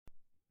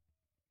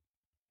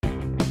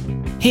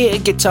Here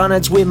at Guitar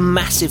Nerds, we're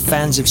massive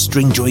fans of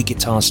Stringjoy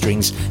guitar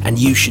strings, and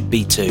you should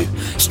be too.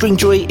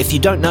 Stringjoy, if you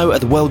don't know, are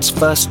the world's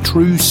first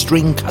true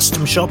string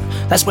custom shop.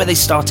 That's where they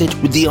started,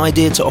 with the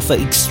idea to offer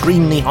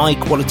extremely high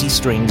quality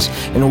strings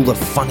in all the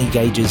funny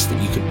gauges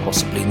that you could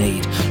possibly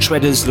need.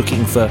 Shredders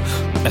looking for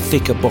a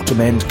thicker bottom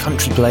end,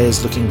 country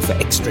players looking for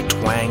extra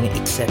twang,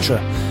 etc.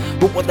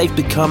 But what they've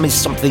become is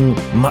something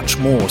much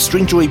more.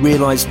 Stringjoy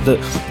realised that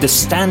the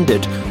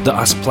standard that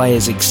us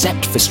players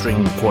accept for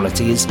string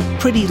quality is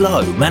pretty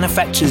low.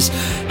 Manufacturers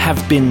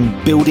have been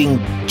building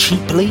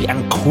cheaply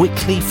and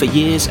quickly for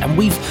years, and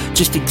we've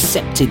just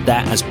accepted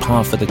that as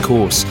par for the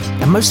course.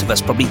 And most of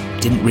us probably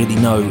didn't really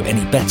know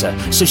any better.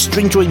 So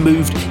Stringjoy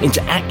moved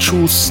into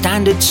actual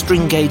standard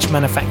string gauge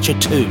manufacture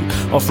too,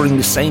 offering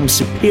the same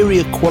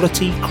superior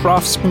quality,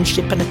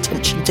 craftsmanship and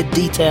attention to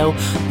detail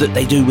that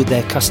they do with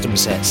their custom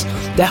sets.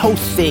 Their whole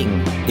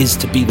thing is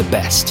to be the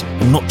best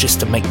and not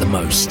just to make the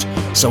most.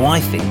 So I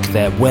think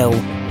they're well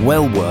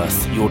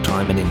worth your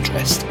time and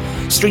interest.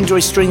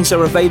 Stringjoy strings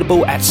are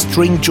available at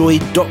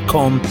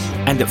stringjoy.com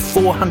and at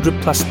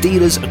 400 plus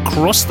dealers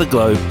across the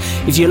globe.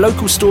 If your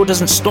local store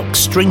doesn't stock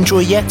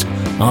Stringjoy yet,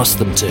 ask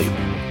them to.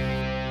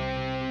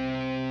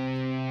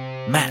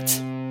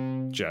 Matt.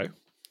 Joe.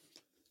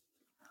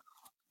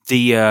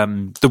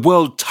 The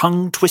world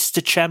tongue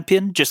twister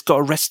champion just got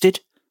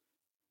arrested.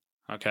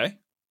 Okay.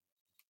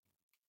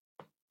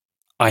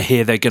 I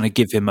hear they're going to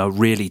give him a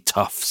really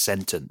tough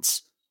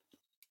sentence.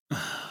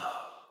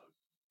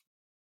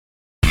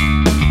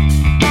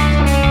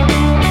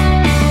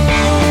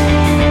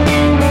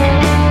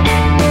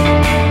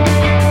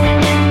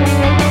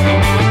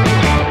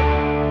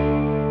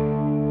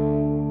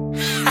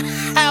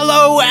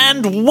 Hello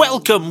and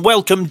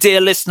welcome, dear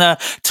listener,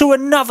 to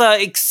another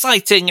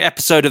exciting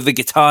episode of the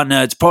Guitar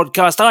Nerds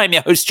podcast. I'm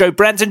your host, Joe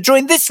Branton,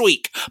 joined this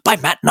week by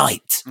Matt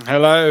Knight.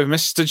 Hello,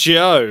 Mr.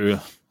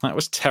 Joe. That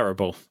was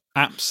terrible.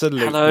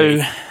 Absolutely. Hello.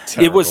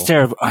 Terrible. It was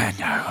terrible. I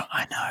know.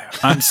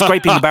 I'm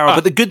scraping the barrel.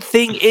 But the good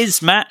thing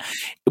is, Matt,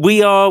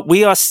 we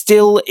are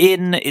still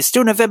it's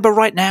still November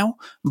right now,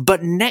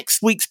 but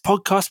next week's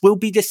podcast will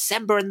be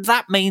December, and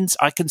that means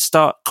I can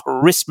start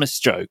Christmas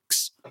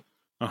jokes.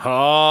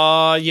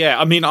 Yeah.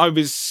 I mean,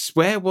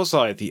 where was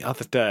I the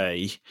other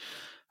day?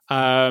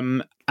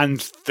 And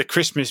the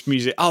Christmas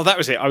music. Oh, that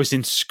was it. I was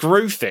in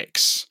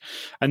Screwfix,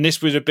 and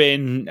this would have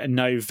been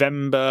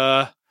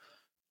November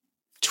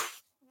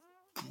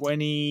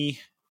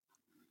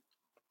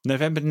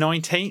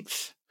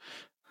 19th,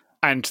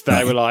 and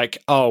they were like,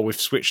 "Oh, we've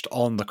switched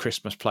on the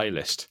Christmas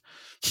playlist."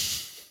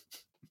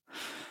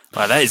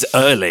 Well, that is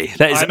early.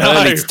 That is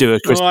early to do a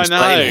Christmas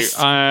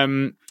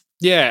playlist.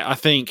 Yeah, I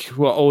think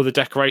all the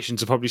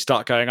decorations will probably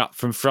start going up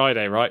from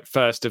Friday, right,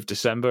 1st of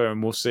December,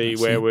 and we'll see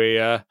where we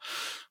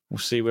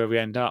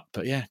end up.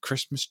 But yeah,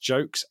 Christmas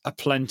jokes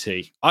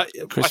aplenty. I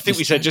think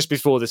we said just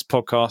before this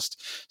podcast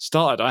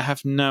started, I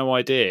have no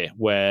idea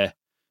where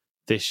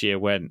this year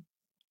went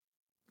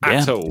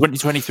at all.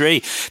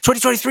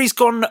 2023's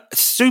gone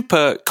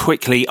super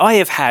quickly. I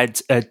have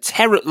had a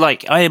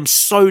I am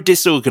so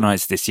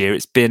disorganized this year.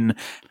 It's been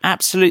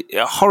absolutely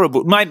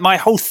horrible. My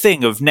whole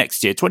thing of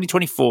next year,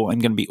 2024, I'm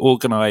going to be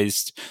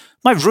organized.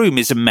 My room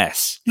is a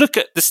mess. Look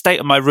at the state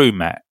of my room,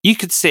 Matt. You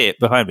could see it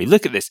behind me.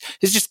 Look at this.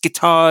 There's just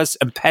guitars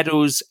and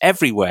pedals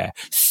everywhere,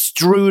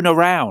 strewn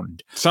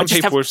around. Some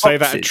people would say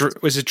that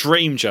was a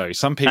dream, Joe.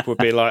 Some people would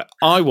be like,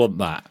 I want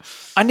that.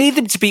 I need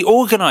them to be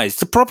organized.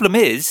 The problem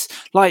is,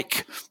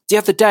 like, the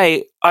other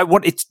day, I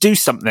wanted to do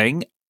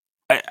something,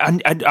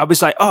 and I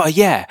was like, oh,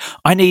 yeah,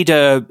 I need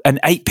an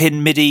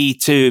 8-pin MIDI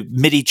to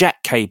MIDI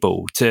jack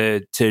cable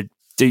to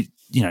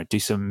do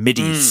some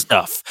MIDI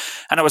stuff.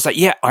 And I was like,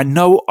 yeah, I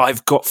know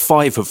I've got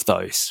 5 of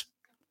those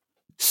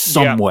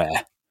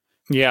somewhere.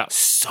 Yeah.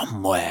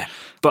 Somewhere.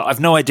 But I've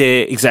no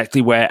idea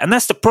exactly where. And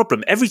that's the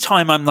problem. Every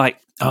time I'm like,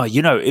 oh,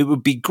 it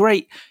would be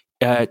great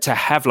to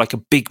have like a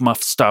Big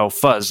Muff style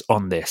fuzz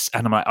on this.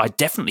 And I'm like, I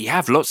definitely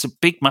have lots of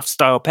Big Muff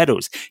style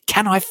pedals.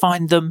 Can I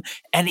find them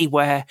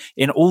anywhere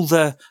in all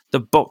the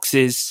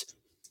boxes?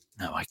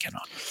 No, I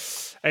cannot.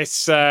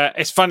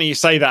 It's funny you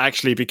say that,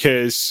 actually,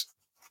 because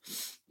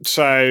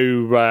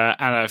and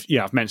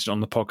I've mentioned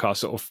on the podcast,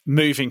 sort of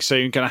moving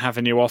soon, going to have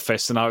a new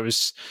office, and I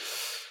was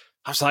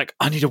like,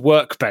 I need a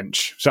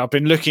workbench. So I've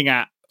been looking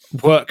at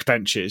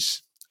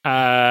workbenches.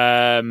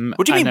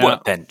 What do you mean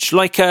workbench?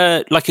 Like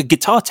a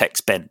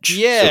Guitar-Tex bench?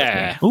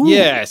 Yeah, sort of.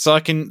 Yeah. So I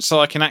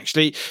can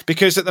actually,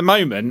 because at the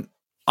moment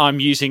I'm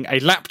using a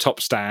laptop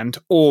stand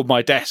or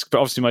my desk, but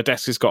obviously my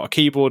desk has got a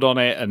keyboard on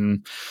it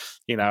and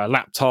a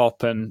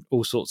laptop and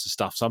all sorts of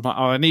stuff. So I'm like,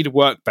 I need a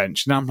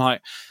workbench, and I'm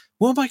like,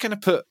 what am I going to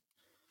put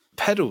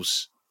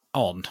pedals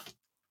on?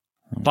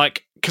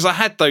 Like, because I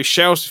had those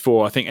shelves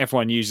before. I think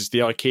everyone uses the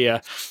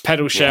IKEA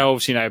pedal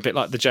shelves, a bit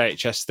like the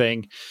JHS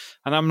thing.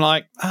 And I'm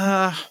like,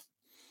 I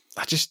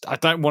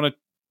don't want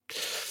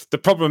to. The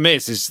problem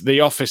is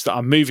the office that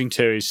I'm moving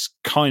to is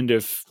kind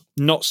of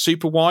not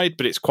super wide,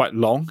 but it's quite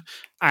long.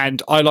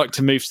 And I like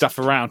to move stuff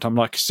around. I'm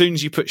like, as soon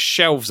as you put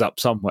shelves up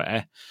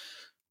somewhere,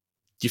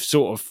 you've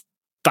sort of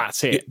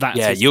that's it. That's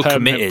its you're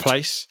permanent committed.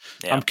 place.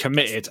 Yeah. I'm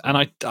committed, and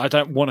I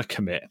don't want to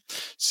commit.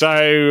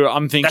 So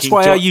I'm thinking That's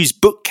why I use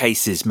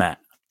bookcases, Matt.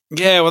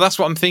 Yeah, well, that's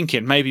what I'm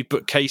thinking. Maybe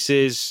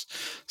bookcases,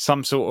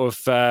 some sort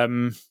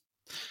of.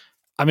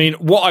 I mean,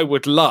 what I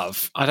would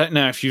love. I don't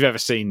know if you've ever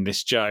seen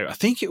this, Joe. I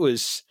think it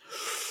was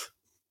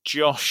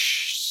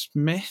Josh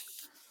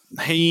Smith.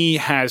 He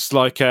has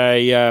like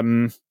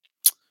a.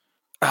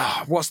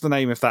 What's the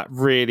name of that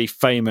really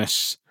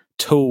famous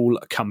tool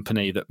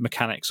company that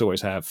mechanics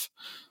always have?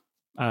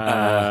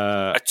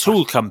 A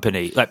tool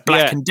company like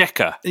Black and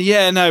Decker.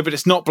 Yeah, no, but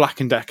it's not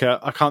Black and Decker.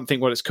 I can't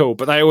think what it's called,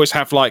 but they always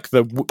have like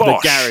the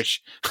garage.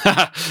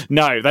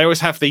 No, they always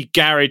have the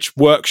garage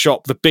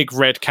workshop, the big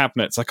red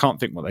cabinets. I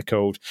can't think what they're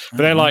called, but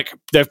they're like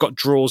they've got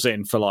drawers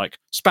in for like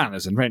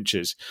spanners and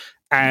wrenches,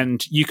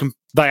 and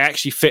they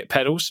actually fit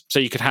pedals, so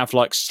you could have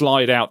like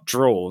slide out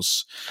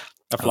drawers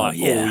of all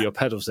your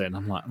pedals in.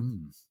 I'm like,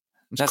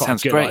 that quite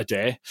sounds a good great.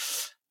 idea.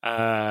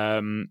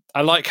 I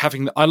like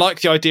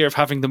the idea of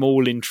having them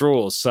all in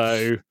drawers.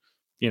 So,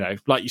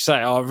 like you say,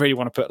 I really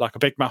want to put like a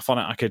big muff on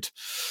it. I could,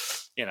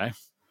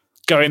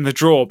 go in the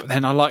drawer, but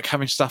then I like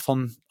having stuff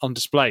on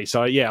display.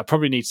 So yeah, I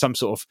probably need some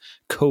sort of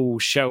cool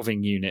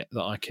shelving unit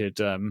that I could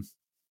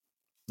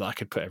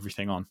put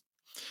everything on,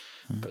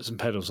 put some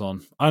pedals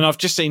on. And I've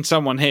just seen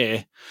someone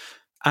here,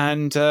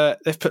 and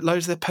they've put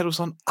loads of their pedals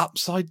on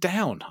upside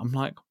down. I'm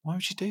like, why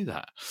would you do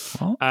that?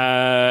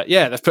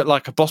 They've put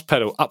like a Boss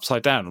pedal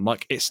upside down. I'm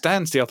like, it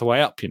stands the other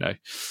way up,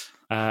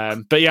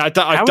 But yeah,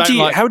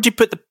 how would you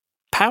put the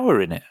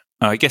power in it?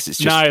 Oh, I guess it's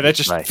just they're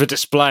just for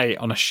display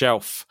on a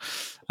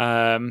shelf.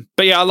 But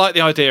yeah, I like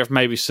the idea of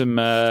maybe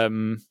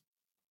some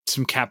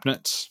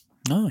cabinets.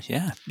 Oh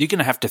yeah, you're going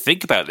to have to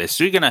think about this.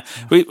 We're going to,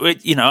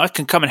 I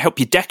can come and help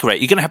you decorate.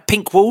 You're going to have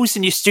pink walls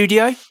in your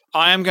studio.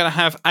 I am going to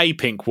have a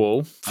pink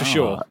wall for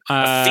sure.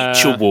 A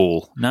feature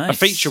wall, nice. A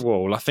feature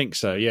wall, I think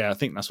so. Yeah, I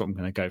think that's what I'm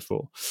going to go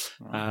for.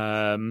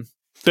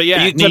 But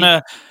yeah, are you going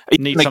to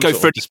go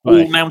for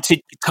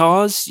wall-mounted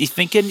guitars? You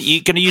thinking? Are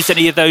you going to use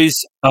any of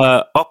those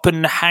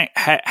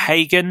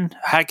Oppenhagen,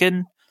 like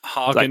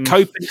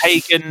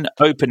Copenhagen,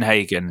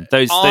 Oppenhagen?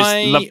 Those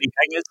lovely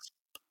hangers.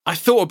 I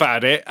thought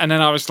about it, and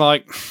then I was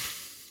like,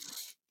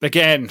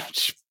 again,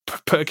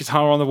 put a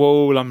guitar on the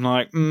wall. I'm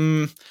like,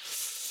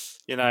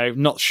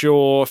 not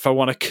sure if I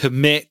want to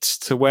commit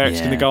to where it's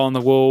going to go on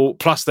the wall.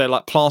 Plus, they're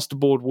like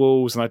plasterboard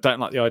walls, and I don't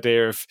like the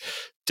idea of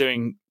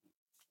doing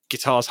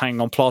guitars hanging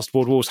on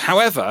plasterboard walls.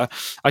 However,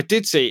 I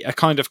did see a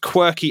kind of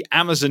quirky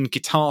Amazon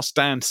guitar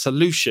stand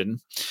solution,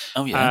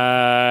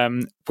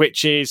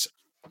 which is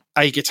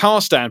a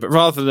guitar stand, but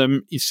rather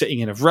than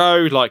sitting in a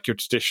row like your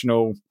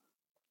traditional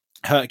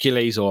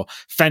Hercules or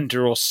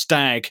Fender or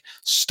Stag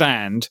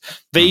stand,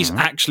 these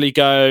actually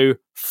go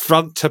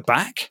front to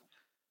back,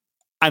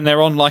 and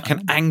they're on like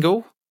an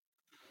angle,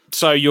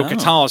 so your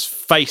guitars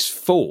face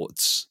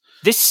forwards.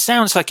 This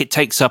sounds like it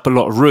takes up a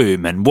lot of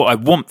room, and what I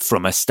want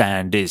from a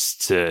stand is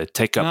to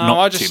take up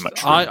too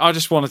much room. I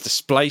just want to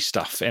display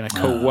stuff in a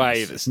cool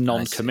way that's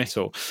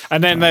non-committal.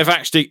 And then they've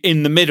actually,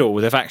 in the middle,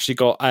 they've actually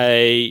got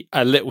a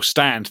little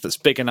stand that's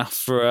big enough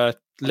for a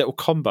little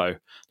combo,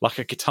 like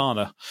a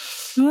Katana.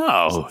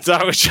 Oh.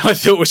 So, which I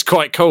thought was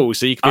quite cool.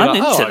 So you could be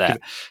into that.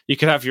 You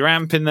could have your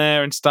amp in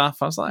there and stuff.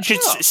 I was like,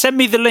 send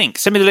me the link.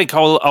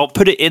 I'll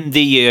put it in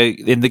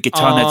the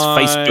Guitar Nerds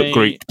Facebook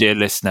group, dear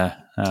listener.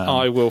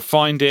 I will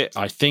find it.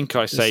 I think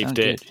I saved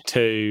it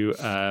to.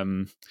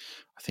 I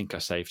think I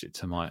saved it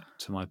to my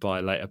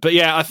buy later. But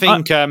yeah, I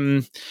think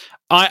I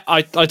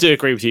do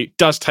agree with you. It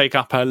does take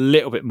up a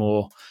little bit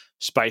more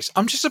space.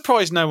 I'm just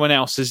surprised no one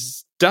else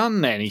has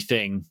done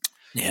anything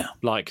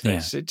like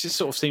this. It just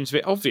sort of seems a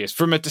bit obvious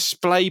from a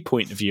display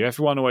point of view.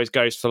 Everyone always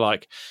goes for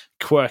like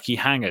quirky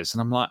hangers,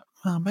 and I'm like,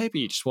 well, maybe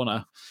you just want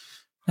a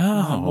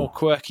more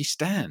quirky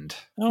stand.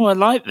 Oh, I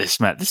like this,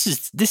 Matt. This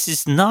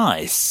is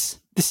nice.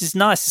 This is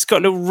nice. It's got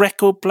a little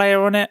record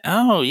player on it.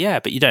 Oh, yeah,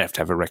 but you don't have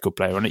to have a record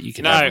player on it. You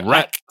can have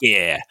rack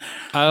gear.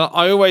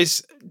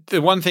 The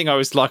one thing I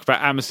always like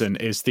about Amazon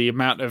is the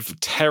amount of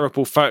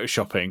terrible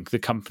photoshopping the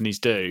companies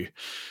do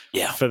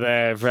for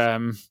their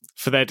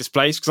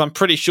displays, because I'm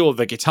pretty sure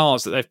the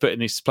guitars that they've put in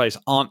these displays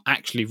aren't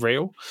actually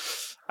real.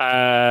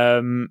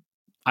 And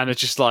they're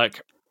just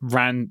like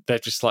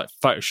they've just like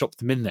photoshopped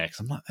them in there,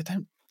 because I'm like,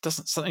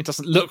 something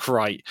doesn't look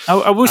right.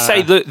 I will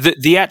say that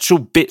the actual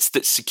bits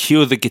that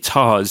secure the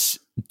guitars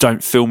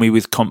don't fill me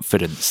with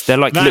confidence. They're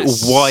like little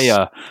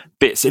wire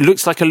bits. It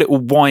looks like a little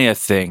wire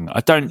thing.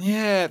 I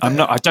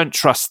don't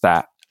trust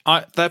that.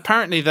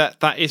 Apparently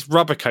that is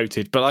rubber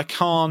coated, but I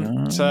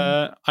can't.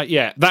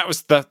 That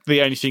was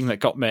the only thing that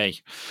got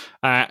me.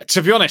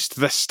 To be honest,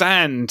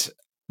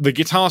 the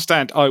guitar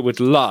stand I would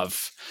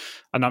love,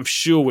 and I'm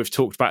sure we've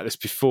talked about this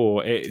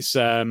before. It's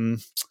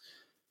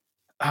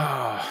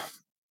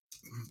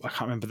I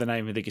can't remember the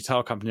name of the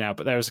guitar company now,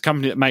 but there is a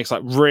company that makes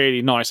like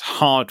really nice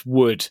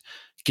hardwood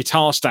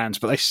guitar stands,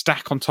 but they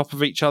stack on top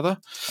of each other.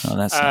 Oh,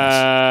 that's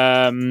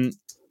nice.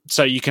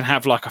 so you can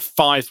have like a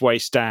 5-way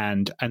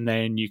stand, and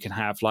then you can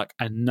have like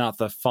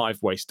another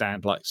 5-way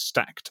stand like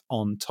stacked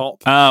on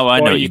top. Oh,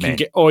 I know what you mean.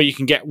 Or you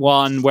can get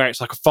one where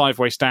it's like a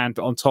 5-way stand,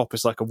 but on top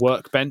is like a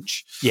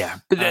workbench. Yeah,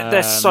 but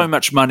there's so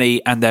much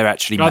money, and they're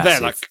actually massive. They're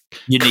like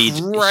you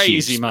need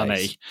crazy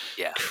money.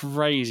 Yeah,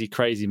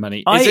 crazy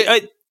money.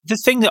 The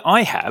thing that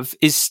I have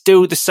is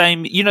still the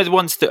same. You know, the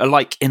ones that are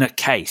like in a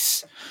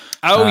case.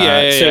 Oh,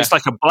 yeah. So it's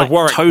like a black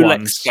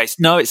Tolex case.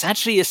 No, it's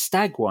actually a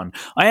Stag one.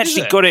 I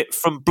actually got it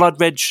from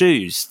Blood Red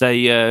Shoes.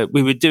 We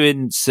were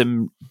doing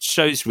some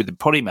shows with the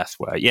Polymath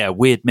wear. Yeah,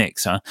 weird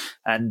mix, huh?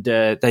 And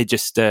they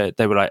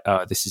were like,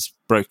 "Oh, this is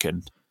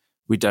broken.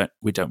 We don't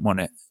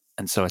want it."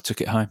 And so I took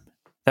it home.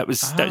 That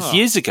was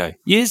years ago,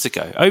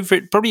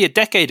 probably a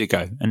decade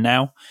ago, and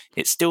now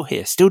it's still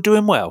here, still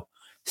doing well.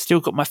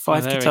 Still got my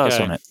 5 guitars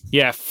on it.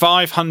 Yeah,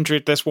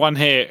 500. There's one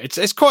here.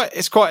 It's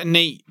quite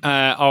neat.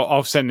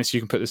 I'll send this.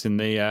 You can put this in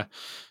the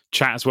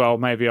chat as well.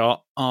 Maybe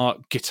our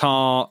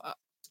guitar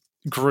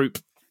group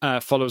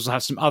followers will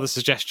have some other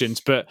suggestions.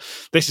 But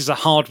this is a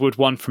hardwood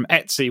one from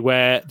Etsy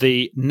where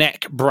the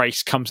neck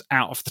brace comes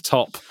out of the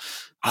top.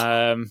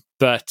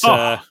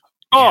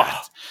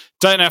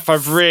 Don't know if I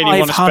really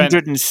want to spend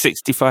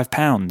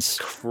 £565.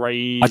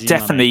 Crazy. I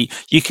definitely money.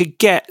 You could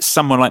get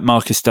someone like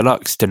Marcus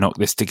Deluxe to knock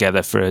this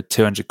together for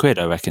 £200,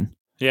 I reckon.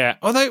 Yeah.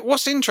 Although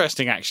what's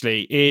interesting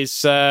actually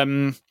is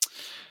they've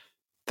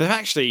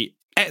actually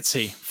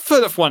Etsy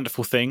full of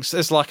wonderful things.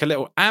 There's like a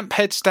little amp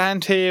head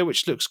stand here,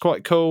 which looks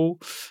quite cool.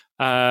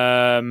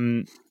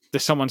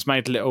 Someone's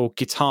made a little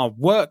guitar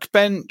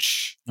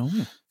workbench.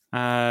 Oh.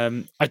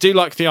 I do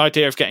like the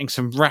idea of getting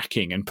some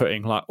racking and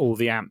putting like all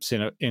the amps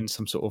in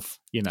some sort of,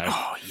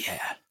 Oh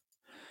yeah.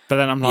 But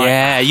then I'm like,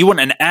 yeah, you want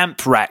an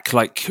amp rack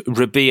like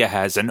Rabea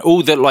has, and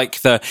all the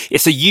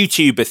it's a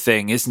YouTuber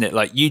thing, isn't it?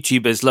 Like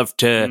YouTubers love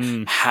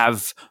to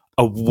have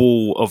a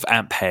wall of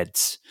amp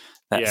heads.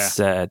 That's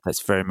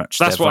very much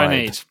that's what vibe. I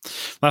need.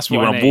 That's what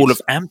you want I a need. wall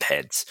of amp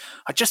heads.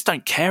 I just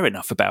don't care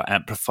enough about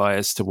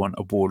amplifiers to want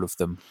a wall of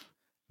them.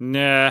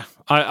 Yeah,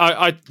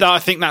 I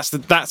think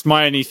that's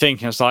my only thing.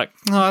 I was like,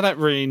 I don't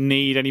really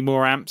need any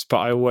more amps, but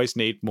I always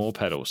need more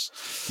pedals.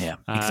 Yeah,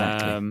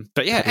 exactly.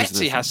 But yeah,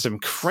 Etsy has some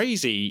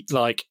crazy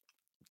like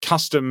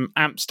custom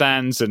amp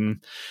stands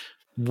and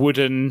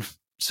wooden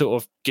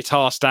sort of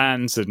guitar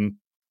stands and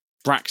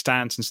rack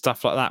stands and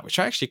stuff like that, which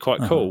are actually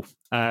quite cool.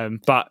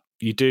 But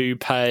you do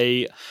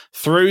pay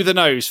through the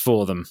nose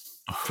for them,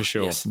 for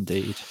sure. Yes,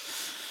 indeed.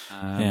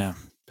 Yeah.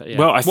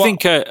 Well, I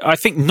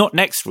think not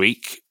next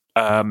week.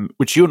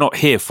 Which you're not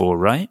here for,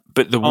 right?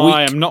 But the week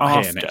I am not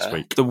after, here next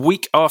week. The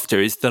week after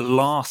is the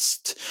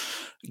last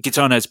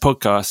Guitar Nerds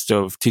podcast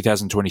of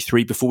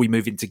 2023 before we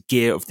move into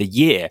Gear of the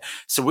Year.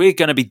 So we're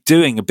going to be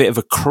doing a bit of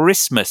a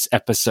Christmas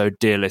episode,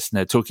 dear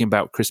listener, talking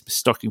about Christmas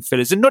stocking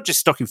fillers, and not just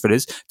stocking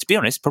fillers, to be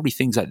honest, probably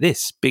things like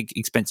this, big,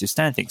 expensive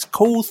stand things,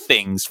 cool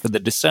things for the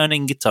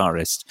discerning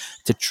guitarist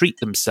to treat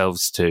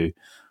themselves to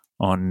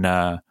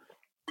on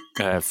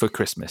for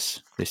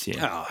Christmas this year.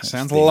 Oh,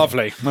 sounds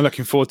lovely. I'm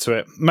looking forward to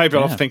it. Maybe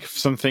I'll have to think of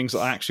some things that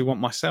I actually want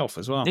myself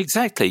as well.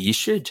 Exactly. You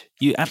should.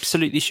 You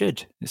absolutely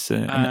should. It's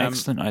an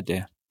excellent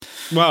idea.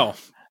 Well,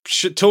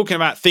 talking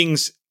about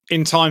things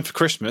in time for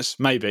Christmas,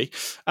 maybe,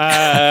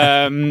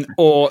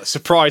 or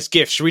surprise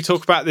gifts. Should we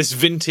talk about this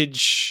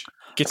vintage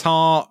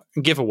guitar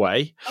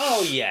giveaway?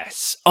 Oh,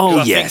 yes.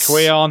 I think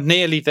we are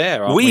nearly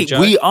there, aren't we, Joe?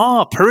 We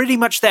are pretty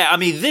much there. I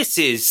mean, this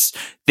is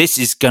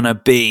going to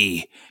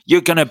be...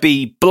 You're going to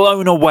be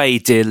blown away,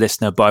 dear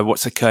listener, by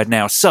what's occurred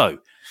now. So,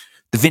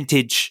 the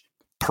Vintage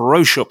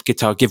Pro Shop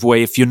guitar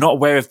giveaway. If you're not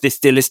aware of this,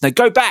 dear listener,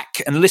 go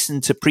back and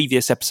listen to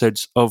previous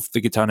episodes of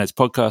the Guitar Nerds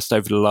podcast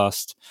over the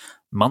last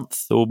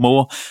month or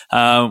more.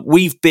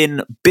 We've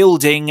been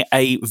building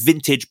a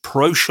Vintage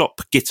Pro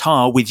Shop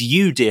guitar with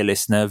you, dear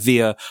listener,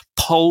 via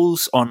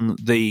polls on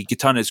the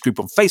Guitar Nerds group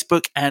on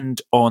Facebook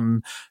and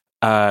on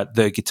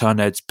the Guitar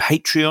Nerds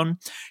Patreon.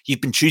 You've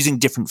been choosing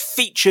different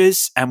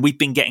features, and we've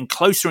been getting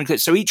closer and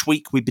closer. So each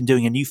week we've been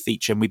doing a new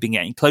feature, and we've been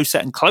getting closer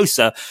and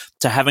closer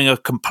to having a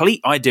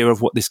complete idea of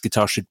what this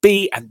guitar should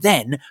be. And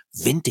then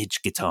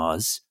Vintage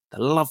Guitars,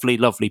 the lovely,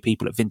 lovely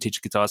people at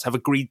Vintage Guitars, have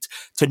agreed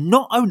to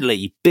not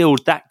only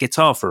build that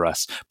guitar for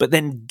us, but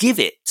then give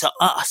it to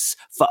us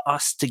for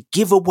us to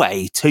give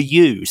away to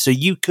you. So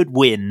you could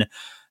win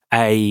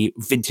a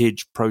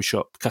Vintage Pro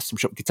Shop custom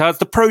shop guitars.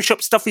 The Pro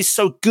Shop stuff is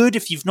so good.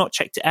 If you've not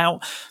checked it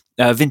out,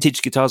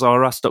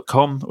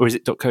 vintageguitarsrus.com, or is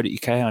it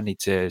 .co.uk? I need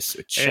to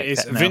check it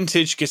is that now.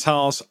 Vintage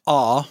Guitars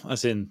R,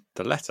 as in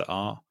the letter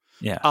R.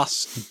 Yeah.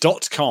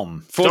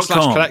 us.com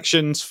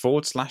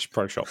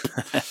 /collections/Pro Shop.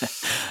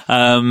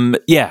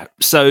 Yeah.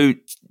 So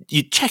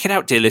you check it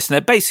out, dear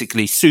listener.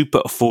 Basically, super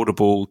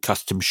affordable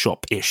custom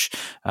shop-ish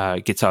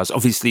guitars.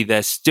 Obviously,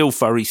 they're still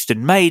Far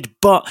Eastern made,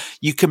 but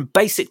you can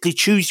basically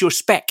choose your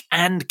spec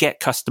and get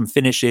custom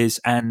finishes,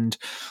 and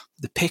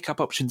the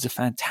pickup options are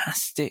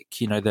fantastic.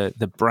 You know,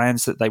 the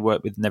brands that they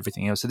work with and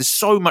everything else. So there's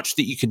so much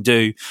that you can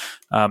do.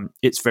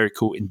 It's very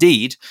cool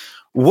indeed.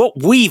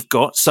 What we've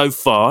got so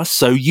far,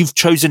 so you've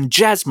chosen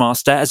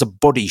Jazzmaster as a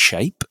body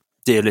shape.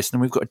 dear listener,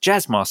 we've got a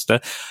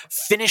Jazzmaster.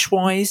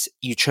 Finish-wise,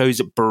 you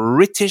chose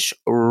British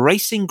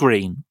Racing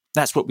Green.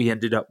 That's what we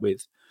ended up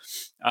with.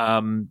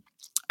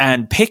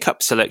 And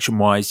pickup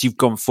selection-wise, you've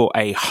gone for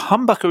a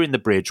humbucker in the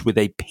bridge with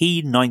a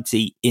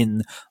P90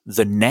 in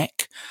the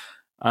neck.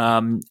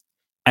 And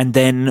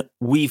then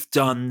we've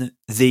done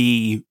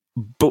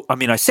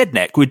I said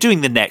neck. We're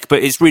doing the neck,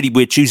 but it's really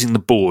we're choosing the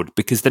board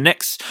because the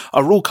necks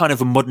are all kind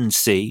of a modern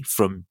C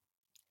from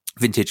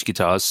vintage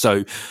guitars.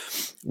 So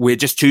we're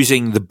just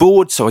choosing the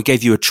board. So I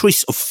gave you a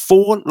choice of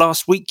 4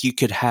 last week. You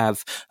could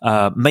have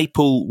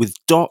maple with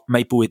dot,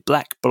 maple with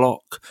black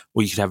block,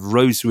 or you could have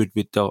rosewood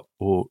with dot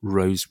or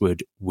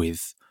rosewood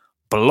with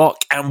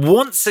block. And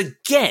once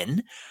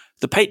again,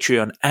 the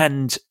Patreon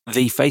and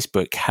the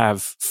Facebook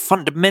have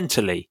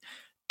fundamentally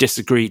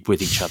disagreed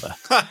with each other.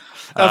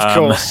 Of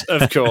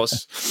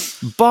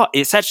course. But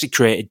it's actually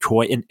created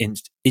quite an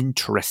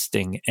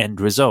interesting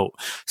end result.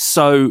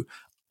 So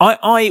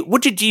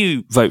what did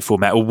you vote for,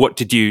 Matt? Or what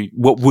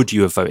would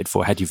you have voted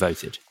for had you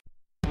voted?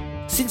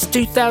 Since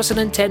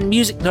 2010,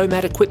 Music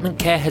Nomad Equipment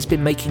Care has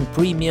been making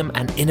premium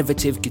and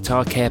innovative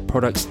guitar care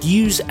products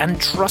used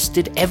and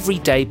trusted every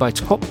day by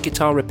top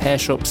guitar repair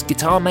shops,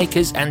 guitar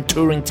makers and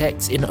touring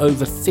techs in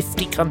over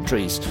 50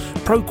 countries.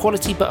 Pro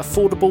quality but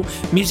affordable,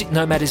 Music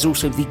Nomad is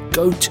also the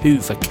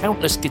go-to for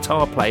countless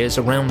guitar players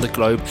around the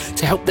globe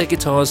to help their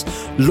guitars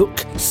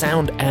look,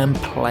 sound and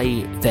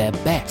play their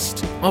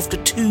best. After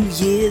 2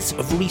 years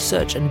of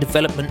research and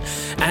development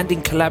and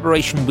in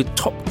collaboration with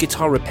top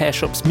guitar repair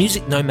shops,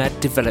 Music Nomad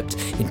developed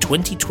in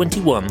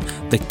 2021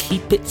 the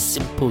Keep It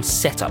Simple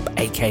setup,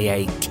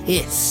 aka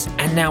KISS.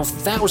 And now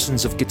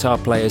thousands of guitar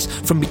players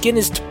from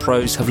beginners to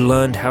pros have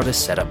learned how to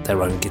set up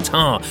their own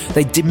guitar.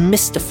 They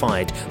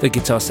demystified the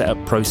guitar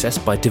setup process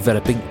by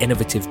developing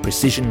innovative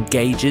precision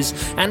gauges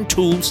and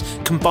tools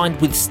combined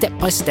with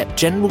step-by-step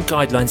general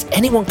guidelines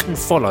anyone can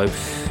follow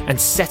and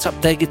set up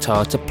their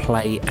guitar to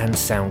play and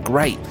sound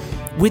great.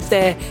 With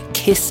their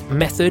KISS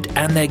method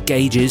and their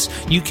gauges,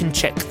 you can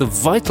check the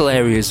vital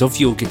areas of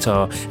your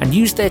guitar and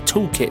use their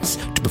toolkits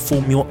to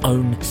perform your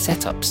own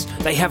setups.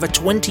 They have a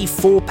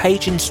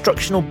 24-page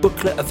instructional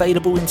booklet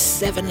available in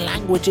 7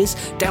 languages,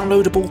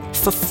 downloadable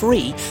for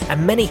free,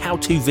 and many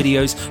how-to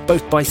videos,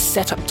 both by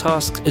setup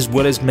tasks as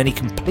well as many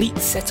complete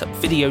setup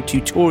video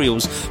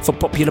tutorials for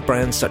popular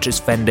brands such as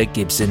Fender,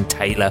 Gibson,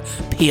 Taylor,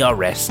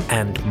 PRS,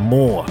 and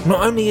more.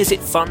 Not only is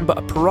it fun, but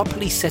a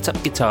properly set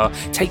up guitar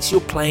takes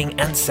your playing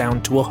and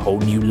sound to a whole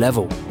new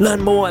level.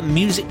 Learn more at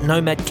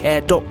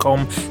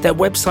musicnomadcare.com. Their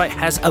website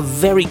has a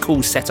very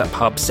cool setup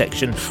hub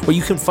section where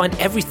you can find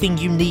everything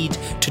you need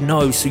to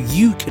know so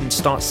you can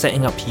start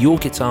setting up your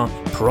guitar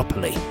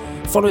properly.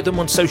 Follow them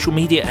on social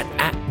media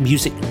at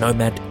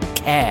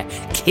musicnomadcare.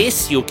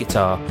 Kiss your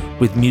guitar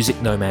with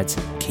Music Nomad's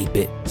Keep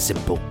It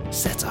Simple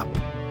setup.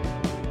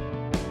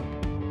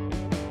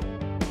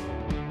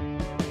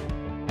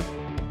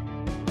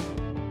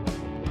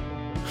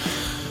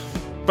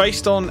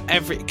 Based on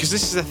because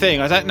this is the thing,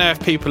 I don't know if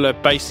people are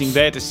basing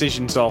their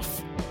decisions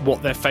off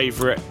what their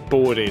favourite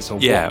board is, or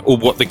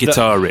what the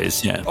guitar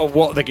is, or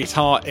what the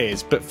guitar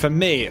is. But for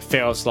me, it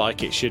feels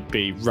like it should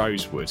be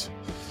rosewood.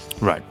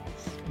 Right.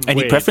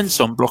 Any preference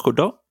on block or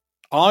dot?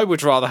 I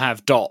would rather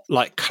have dot,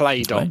 like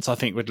clay dots. I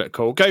think would look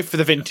cool. Go for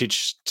the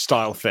vintage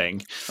style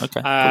thing.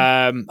 Okay. Cool.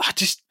 I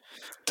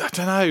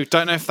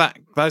don't know if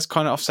those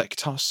kind of offset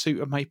guitars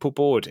suit a maple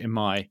board, in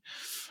my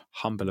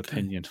humble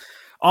opinion.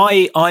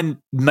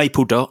 I'm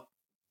maple dot.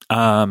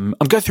 I'm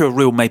going through a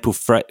real maple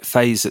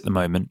phase at the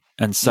moment,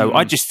 and so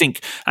I just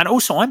think, and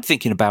also I'm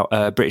thinking about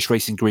British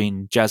Racing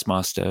Green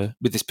Jazzmaster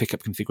with this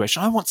pickup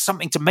configuration. I want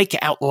something to make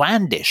it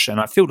outlandish, and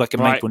I feel like a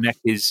maple neck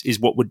is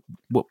what would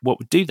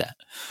do that.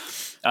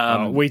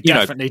 We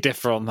definitely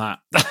differ on that.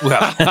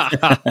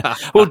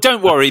 Well,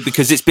 don't worry,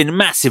 because it's been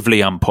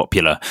massively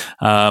unpopular.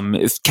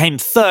 It came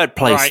third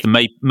place,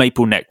 the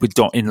maple neck with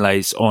dot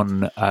inlays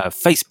on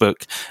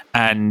Facebook,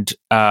 and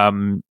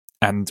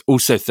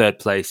also third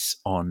place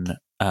on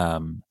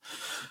the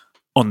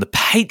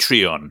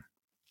Patreon.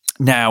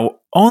 Now,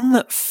 on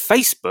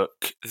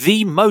Facebook,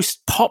 the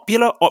most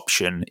popular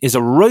option is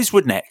a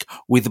rosewood neck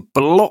with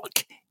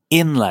block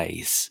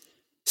inlays,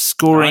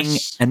 scoring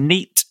a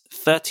neat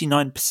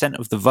 39%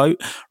 of the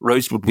vote.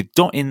 Rosewood with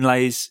dot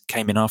inlays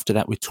came in after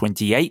that with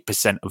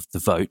 28% of the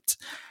vote.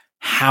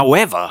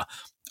 However,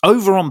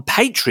 over on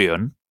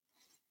Patreon,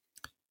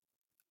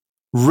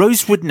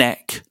 rosewood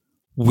neck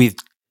with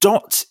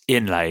dot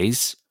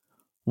inlays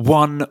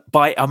won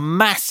by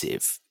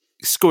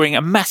scoring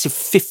a massive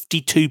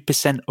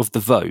 52% of the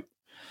vote.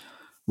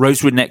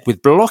 Rosewood neck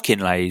with block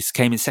inlays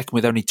came in second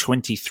with only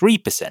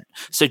 23%.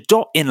 So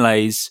dot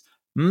inlays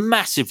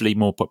massively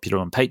more popular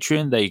on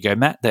Patreon. There you go,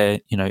 Matt.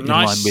 They're in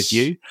line with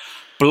you.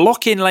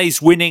 Block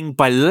inlays winning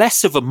by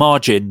less of a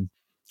margin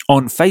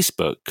on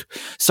Facebook.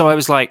 So I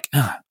was like,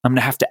 I'm going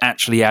to have to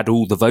actually add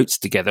all the votes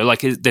together.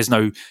 Like it's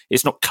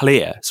not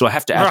clear. So I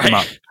have to add them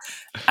up.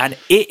 And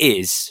it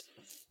is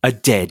a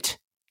dead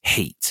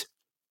heat.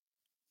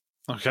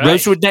 Okay.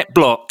 Rosewood neck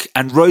block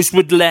and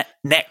rosewood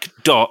neck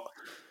dot,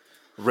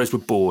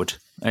 rosewood board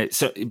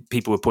So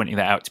people were pointing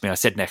that out to me. I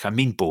said neck, I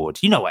mean board.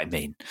 You know what I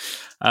mean.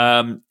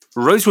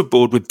 Rosewood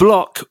board with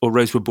block or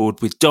rosewood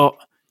board with dot,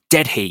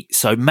 dead heat.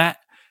 So Matt,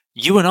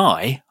 you and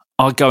I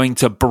are going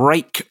to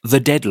break the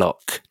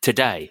deadlock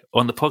today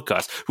on the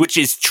podcast, which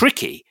is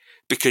tricky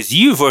because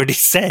you've already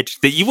said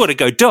that you want to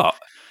go dot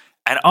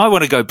and I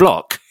want to go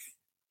block.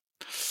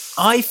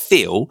 I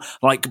feel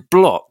like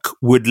block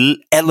would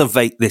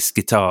elevate this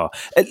guitar.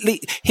 At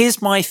least,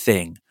 here's my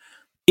thing.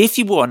 If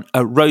you want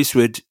a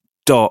rosewood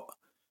dot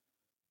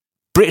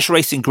British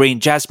Racing Green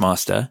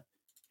Jazzmaster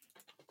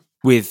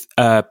with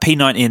a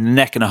P90 in the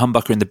neck and a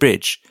humbucker in the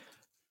bridge,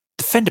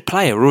 the Fender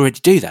Player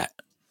already do that.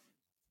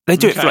 They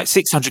do it for like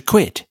 600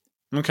 quid.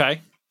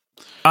 Okay.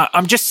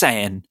 I'm just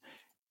saying,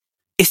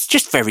 it's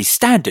just very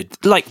standard.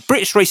 Like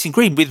British Racing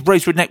Green with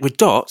rosewood neck with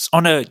dots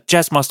on a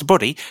Jazzmaster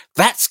body,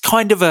 that's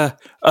kind of a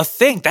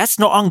thing. That's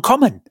not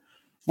uncommon.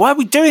 Why are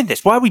we doing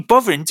this? Why are we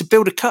bothering to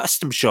build a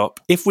custom shop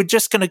if we're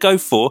just going to go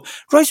for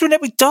rosewood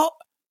neck with dot?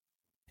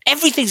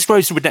 Everything's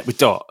rosewood neck with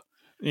dot.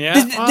 Yeah.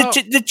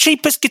 The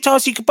cheapest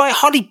guitars you could buy,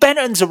 Harley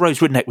Benton's a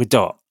rosewood neck with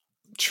dot.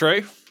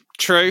 True.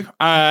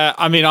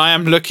 I mean, I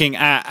am looking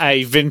at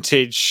a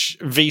vintage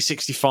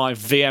V65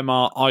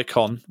 VMR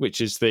Icon,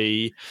 which is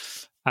the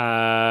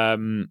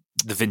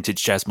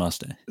vintage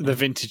Jazzmaster. The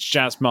vintage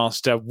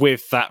Jazzmaster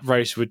with that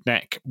rosewood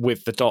neck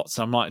with the dots.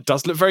 I'm like, it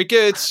does look very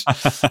good.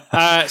 So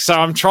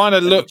I'm trying to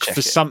look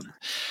for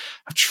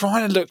I'm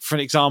trying to look for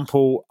an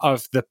example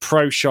of the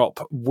Pro Shop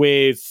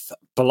with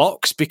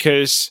blocks,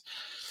 because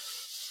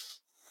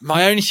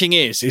my only thing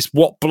is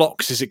what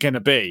blocks is it going to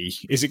be?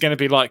 Is it going to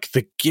be like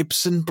the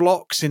Gibson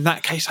blocks? In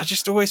that case, I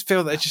just always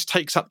feel that it just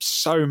takes up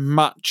so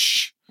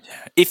much.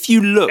 If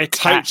you look at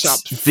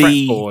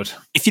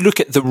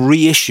the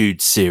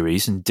reissued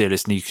series, and dear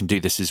listener, you can do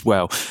this as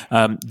well.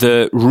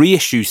 The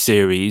reissue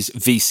series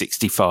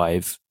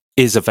V65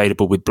 is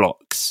available with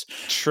blocks.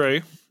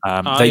 True.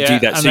 They do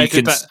that, so you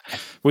can.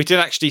 We did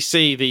actually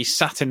see the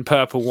satin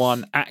purple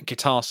one at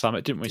Guitar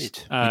Summit, didn't we? We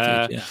did,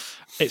 yeah.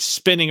 It's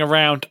spinning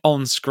around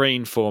on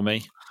screen for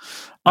me.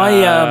 I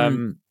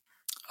don't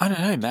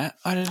know, Matt.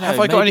 I don't know. Have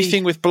I got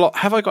anything with block?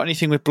 Have I got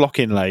anything with block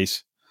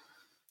inlays?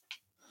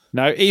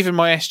 No, even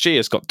my SG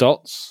has got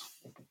dots.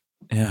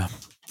 Yeah.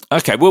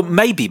 Okay, well,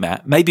 maybe,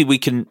 Matt,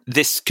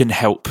 this can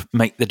help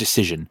make the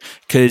decision,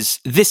 because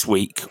this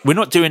week we're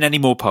not doing any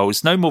more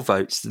polls, no more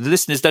votes. The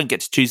listeners don't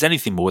get to choose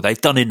anything more. They've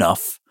done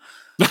enough.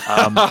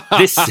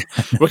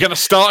 We're going to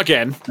start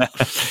again.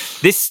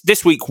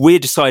 This week we're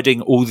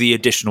deciding all the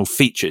additional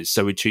features.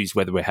 So we choose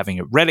whether we're having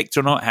it relict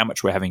or not, how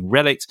much we're having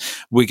relict.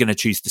 We're going to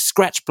choose the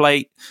scratch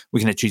plate. We're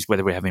going to choose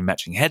whether we're having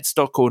matching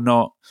headstock or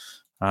not.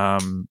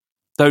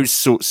 Those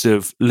sorts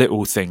of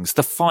little things,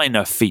 the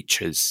finer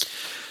features.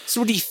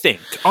 So what do you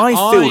think? I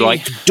feel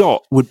like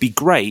dot would be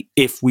great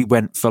if we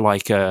went for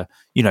like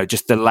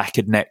just the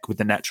lacquered neck with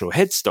the natural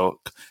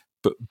headstock,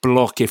 but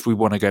block if we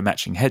want to go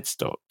matching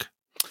headstock.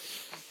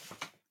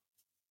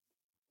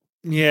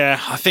 Yeah,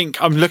 I think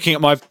I'm looking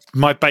at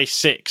my base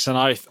 6, and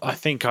I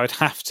think I'd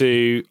have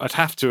to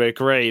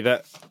agree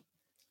that,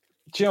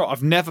 do you know what,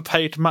 I've never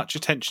paid much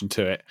attention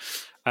to it.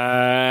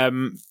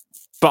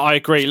 But I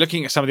agree,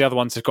 looking at some of the other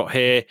ones I've got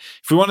here,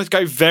 if we wanted to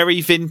go very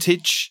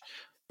vintage,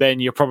 then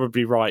you're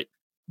probably right.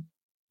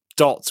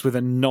 Dots with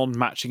a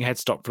non-matching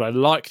headstock, but I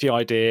like the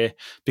idea,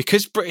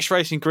 because British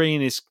Racing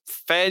Green is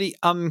fairly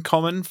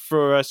uncommon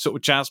for a sort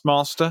of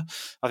Jazzmaster.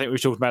 I think we were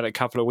talking about it a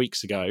couple of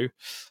weeks ago.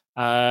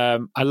 I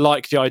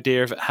like the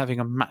idea of it having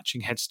a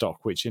matching headstock,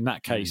 which in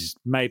that case,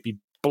 maybe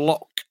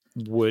block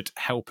would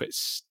help it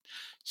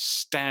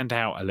stand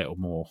out a little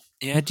more.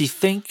 Yeah, do you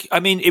think? I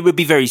mean, it would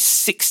be very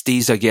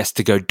 60s, I guess,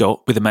 to go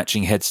dot with a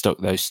matching headstock,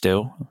 though,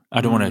 still.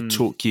 I don't want to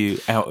talk you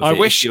out of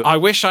it. I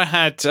wish I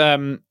had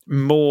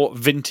more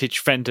vintage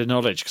Fender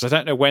knowledge, because I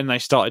don't know when they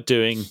started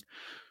doing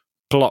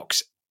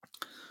blocks.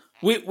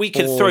 We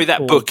can throw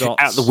that book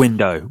dots out the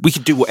window. We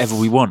can do whatever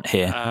we want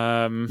here.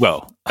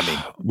 Well, I mean,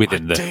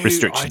 within the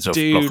restrictions of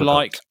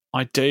block.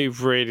 I do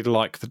really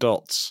like the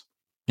dots.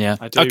 Yeah.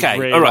 I do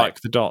really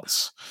like the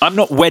dots. I'm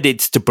not wedded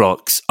to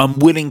blocks. I'm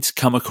willing to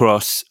come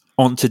across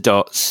onto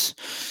dots.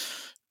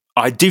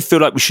 I do feel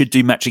like we should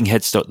do matching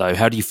headstock, though.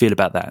 How do you feel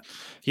about that?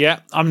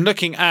 Yeah, I'm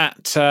looking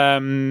at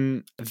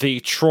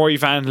the Troy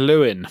Van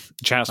Leeuwen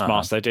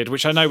Jazzmaster they did,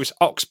 which I know was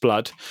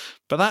Oxblood,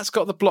 but that's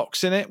got the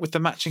blocks in it with the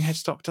matching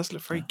headstock. Does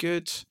look very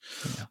good.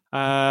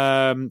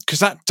 Because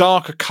that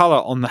darker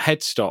colour on the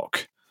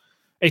headstock,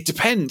 it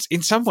depends.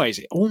 In some ways,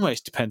 it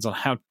almost depends on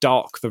how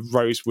dark the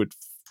rosewood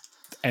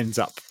ends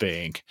up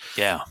being.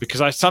 Yeah.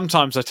 Because I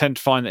sometimes tend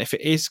to find that if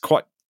it is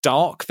quite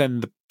dark,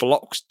 then the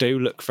blocks do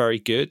look very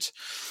good.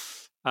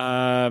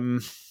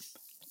 It's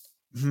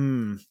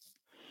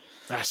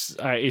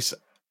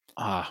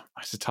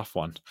a tough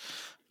one.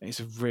 It's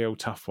a real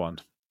tough one.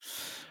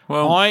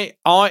 Well,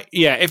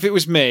 if it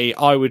was me,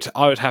 I would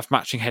have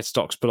matching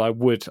headstocks, but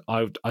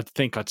I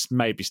think I'd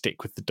maybe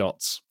stick with the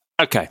dots.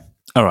 Okay,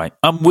 all right.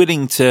 I'm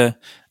willing to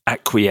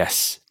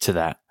acquiesce to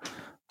that.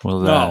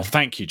 Well,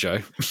 thank you, Joe.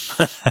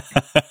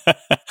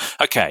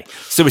 Okay,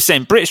 so we're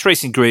saying British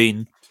Racing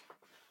Green,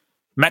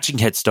 matching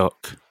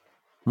headstock,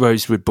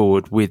 rosewood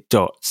board with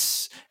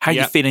dots. How are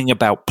you feeling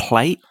about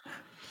plate?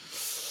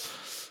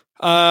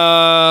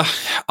 Are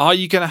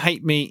you going to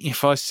hate me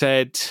if I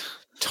said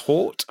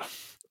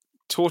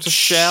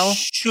tortoiseshell?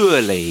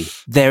 Surely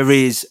there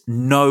is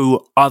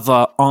no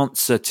other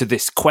answer to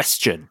this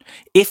question.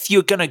 If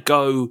you're going to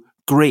go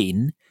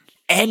green,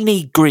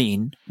 any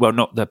green, well,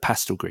 not the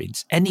pastel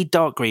greens, any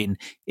dark green,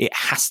 it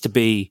has to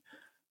be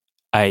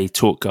a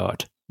Tort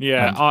Guard.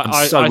 Yeah,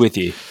 I'm with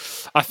you.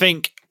 I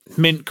think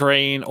mint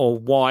green or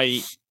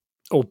white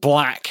or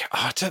black.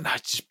 I don't know,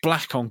 just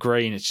black on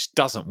green. It just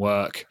doesn't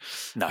work.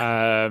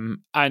 No.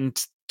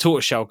 And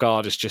tortoiseshell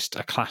guard is just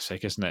a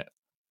classic, isn't it?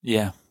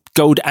 Yeah.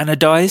 Gold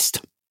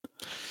anodized.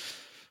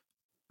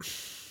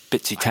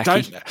 Bit too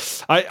tacky.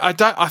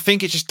 I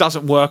think it just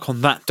doesn't work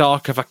on that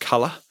dark of a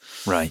colour.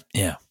 Right.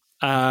 Yeah.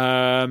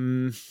 I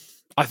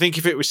think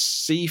if it was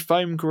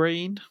seafoam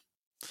green,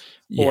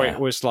 or it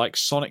was like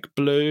Sonic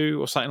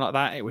Blue or something like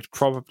that, it would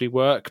probably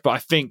work. But I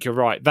think you're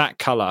right. That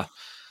colour,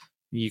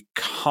 you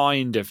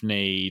kind of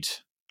need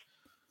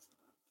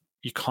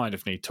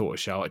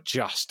tortoiseshell. It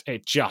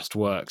just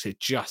works. It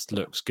just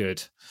looks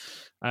good.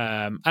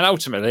 And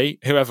ultimately,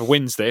 whoever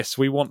wins this,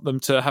 we want them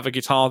to have a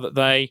guitar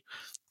that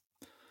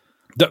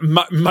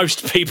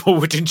most people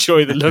would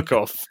enjoy the look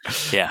of.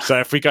 Yeah. So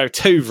if we go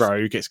too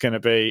rogue, it's going to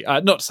be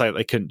not to say that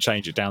they couldn't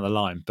change it down the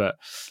line, but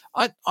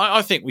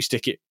I think we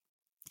stick it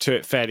to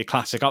it fairly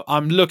classic.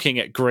 I'm looking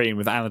at green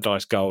with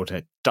anodized gold.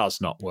 It does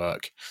not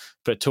work,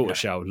 but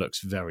tortoiseshell looks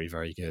very,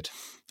 very good.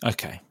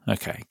 Okay,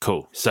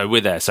 cool. So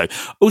we're there. So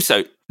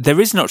also there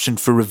is an option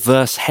for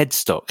reverse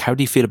headstock. How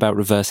do you feel about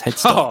reverse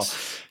headstocks? Oh,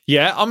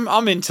 yeah,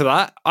 I'm into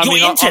that.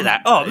 You're into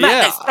that? Oh,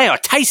 man, they are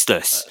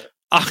tasteless.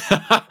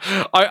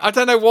 I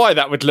don't know why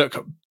that would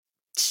look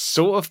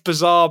sort of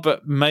bizarre,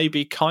 but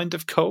maybe kind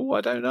of cool.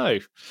 I don't know.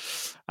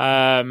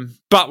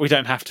 But we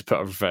don't have to put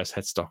a reverse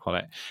headstock on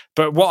it.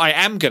 But what I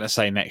am going to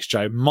say next,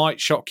 Joe,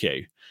 might shock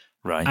you.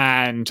 Right.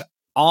 And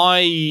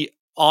I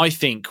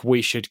think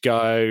we should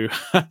go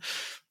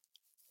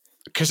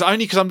because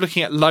I'm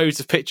looking at loads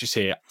of pictures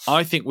here.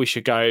 I think we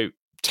should go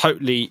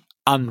totally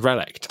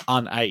unrelicked,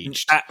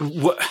 unaged.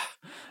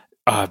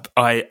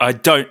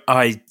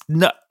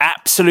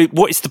 Absolute.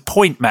 What is the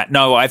point, Matt?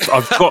 No, I've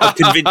got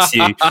to convince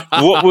you.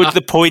 What would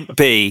the point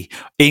be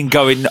in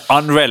going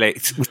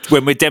unrelicked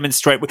when we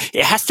demonstrate?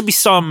 It has to be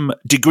some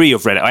degree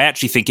of relic. I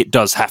actually think it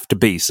does have to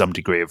be some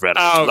degree of relic.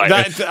 Oh,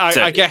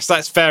 I guess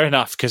that's fair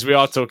enough because we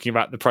are talking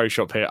about the Pro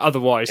Shop here.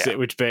 Otherwise, it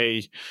would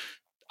be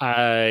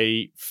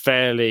a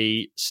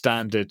fairly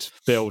standard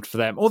build for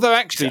them. Although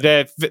actually,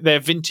 their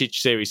vintage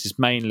series is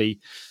mainly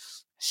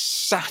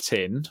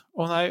satin.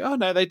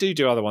 Although, they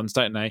do other ones,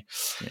 don't they?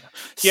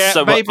 Yeah.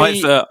 So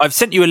maybe I've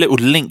sent you a little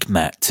link,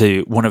 Matt,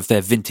 to one of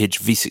their vintage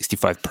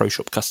V65 Pro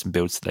Shop custom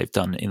builds that they've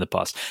done in the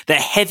past. They're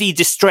heavy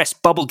distress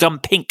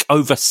bubblegum pink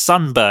over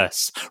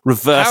sunburst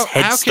reverse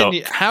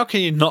headstock. How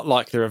can you not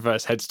like the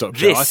reverse headstock,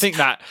 Joe? I think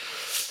that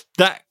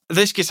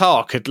this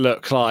guitar could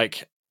look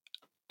like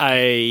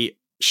a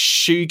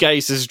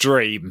shoegazer's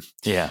dream.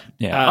 Yeah.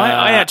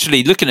 I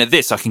actually, looking at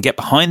this, I can get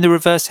behind the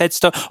reverse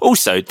headstock.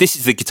 Also, this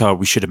is the guitar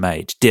we should have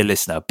made, dear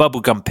listener.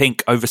 Bubblegum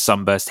pink over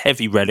sunburst,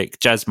 heavy relic,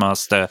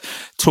 Jazzmaster,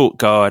 Tort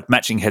Guard,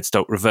 matching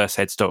headstock, reverse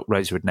headstock,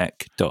 rosewood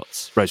neck,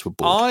 dots, rosewood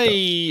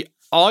board.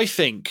 I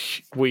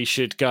think we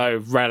should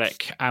go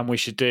relic, and we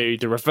should do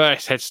the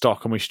reverse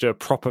headstock, and we should do a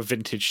proper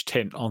vintage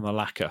tint on the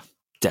lacquer.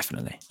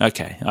 Definitely.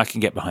 Okay, I can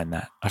get behind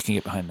that.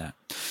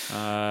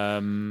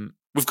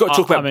 We've got to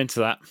talk about. I'm into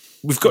that.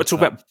 We've got to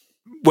talk about.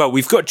 Well,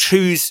 we've got to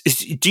choose.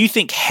 Do you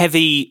think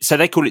heavy? So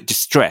they call it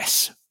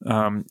distress.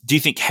 Do you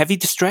think heavy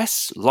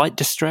distress, light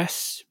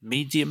distress,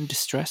 medium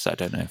distress? I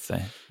don't know if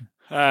they.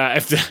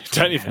 If they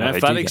don't even know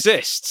if that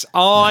exists.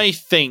 I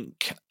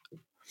think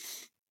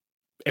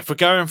if we're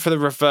going for the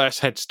reverse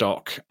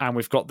headstock and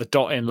we've got the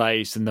dot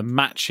inlays and the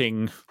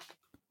matching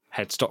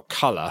headstock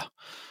color,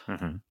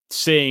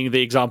 seeing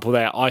the example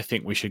there, I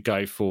think we should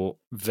go for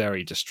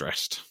very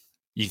distressed.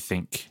 You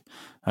think?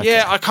 Okay.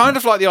 Yeah, I kind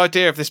of like the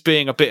idea of this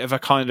being a bit of a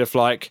kind of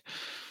like,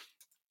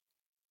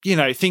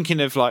 thinking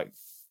of like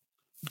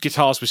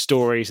guitars with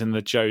stories and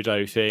the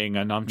Jodo thing.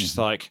 And I'm just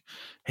like,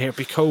 it'd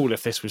be cool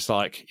if this was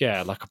like,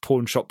 like a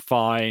pawn shop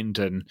find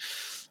and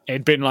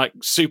it'd been like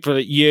super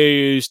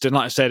used. And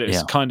like I said,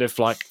 it's kind of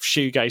like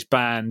shoegaze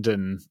band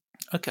and,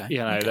 I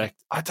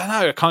don't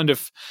know, I kind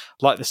of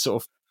like this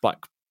sort of like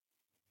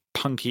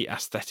punky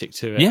aesthetic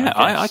to it. Yeah,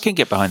 I can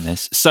get behind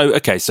this. So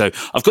I've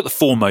got the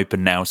form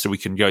open now so we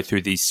can go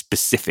through these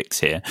specifics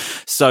here.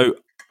 So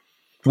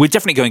we're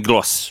definitely going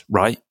gloss,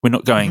 right? We're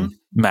not going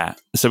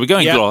matte. So we're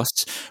going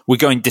gloss. We're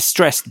going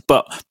distressed,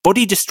 but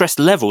body distressed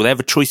level, they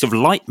have a choice of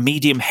light,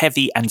 medium,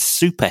 heavy, and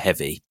super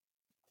heavy.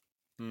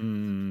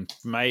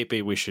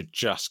 Maybe we should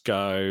just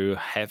go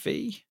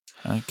heavy.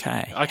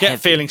 Okay. I get a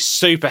feeling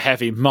super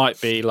heavy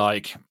might be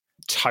like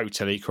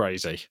totally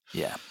crazy.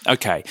 Yeah.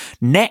 Okay.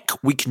 Neck,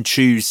 we can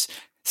choose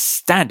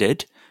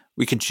standard.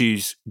 We can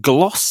choose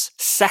gloss,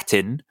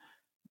 satin,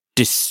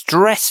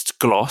 distressed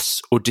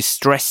gloss, or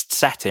distressed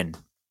satin.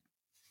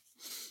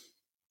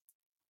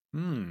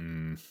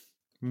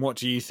 What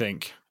do you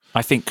think?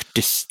 I think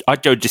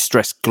I'd go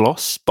distressed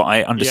gloss, but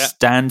I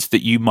understand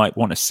that you might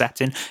want a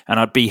satin, and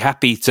I'd be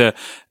happy to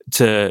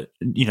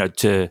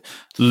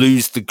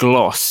lose the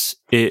gloss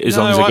as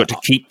long as I got to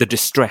keep the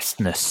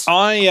distressedness.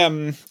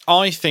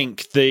 I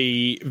think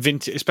the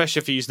vintage,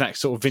 especially if you use that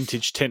sort of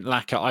vintage tint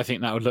lacquer, I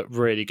think that would look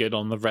really good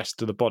on the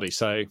rest of the body.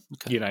 So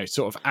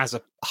sort of as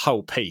a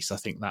whole piece, I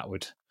think that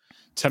would,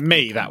 to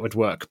me, that would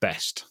work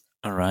best.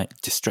 All right,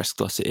 distressed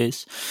gloss it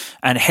is.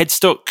 And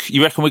headstock,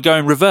 you reckon we're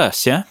going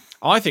reverse? Yeah.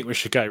 I think we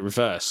should go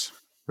reverse.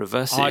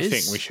 I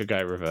think we should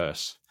go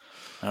reverse.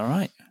 All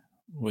right.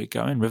 We're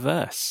going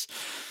reverse.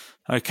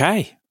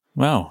 Okay.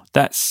 Well,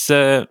 that's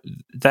let's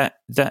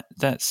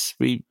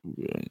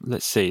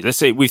see.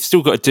 We've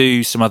still got to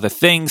do some other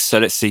things. So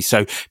let's see.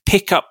 So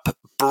pick up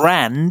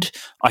brand.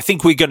 I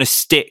think we're going to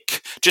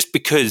stick, just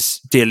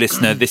because, dear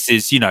listener, this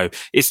is,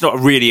 it's not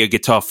really a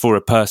guitar for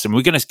a person.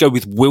 We're going to go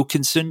with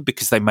Wilkinson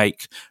because they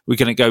make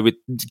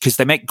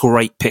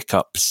great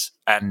pickups,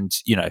 and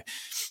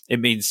it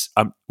means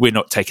we're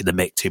not taking the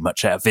mick too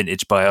much out of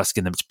vintage by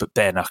asking them to put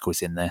bare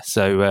knuckles in there.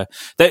 So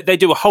they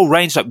do a whole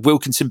range like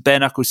Wilkinson, bare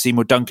knuckles,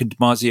 Seymour Duncan,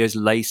 DiMarzio's,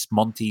 Lace,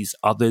 Monty's,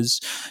 others.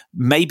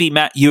 Maybe,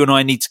 Matt, you and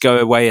I need to go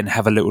away and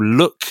have a little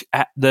look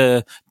at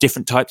the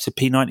different types of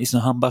P90s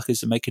and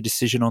humbuckers and make a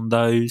decision on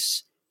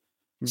those.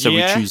 So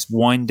we choose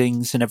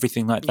windings and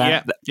everything like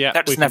that.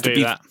 That doesn't have to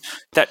be.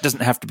 That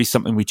doesn't have to be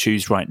something we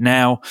choose right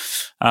now.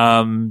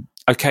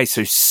 Okay,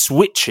 so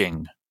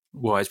switching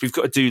wise, we've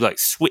got to do like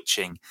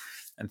switching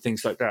and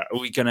things like that. Are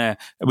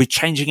we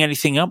changing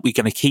anything up? We're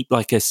gonna keep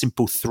like a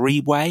simple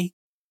 3-way.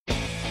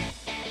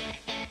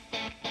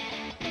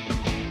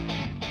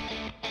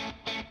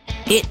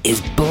 It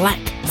is Black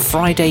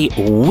Friday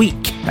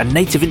week, and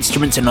Native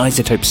Instruments and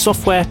iZotope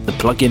Software, the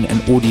plugin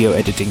and audio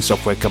editing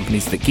software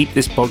companies that keep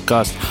this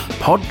podcast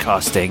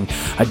podcasting,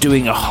 are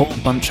doing a whole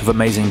bunch of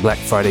amazing Black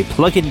Friday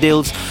plugin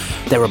deals.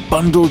 There are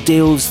bundle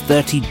deals,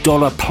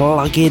 $30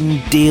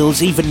 plugin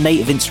deals, even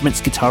Native Instruments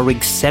Guitar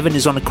Rig 7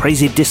 is on a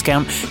crazy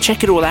discount.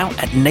 Check it all out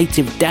at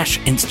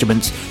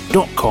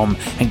native-instruments.com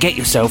and get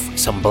yourself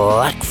some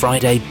Black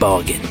Friday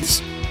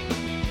bargains.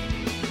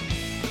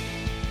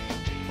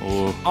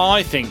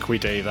 I think we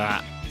do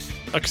that,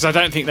 because I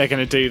don't think they're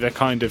going to do the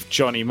kind of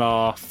Johnny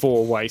Marr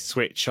 4-way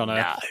switch on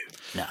a.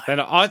 No.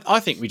 Then I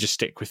think we just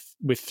stick with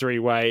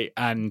 3-way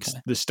and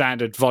the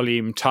standard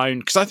volume tone,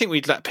 because I think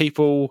we'd let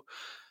people,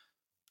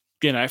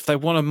 if they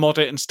want to mod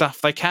it and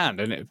stuff, they can,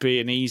 and it'd be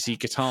an easy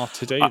guitar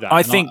to do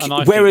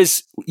that.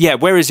 Whereas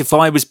if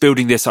I was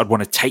building this, I'd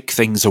want to take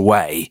things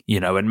away,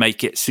 and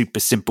make it super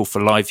simple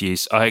for live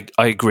use. I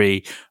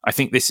agree. I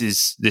think this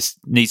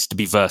needs to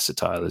be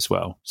versatile as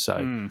well.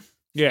 So.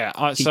 Yeah,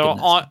 I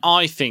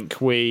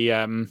think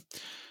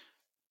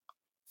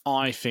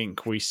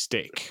we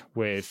stick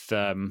with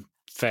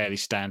fairly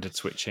standard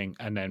switching,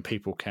 and then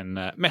people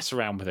can mess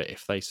around with it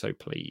if they so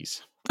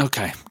please.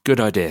 Okay, good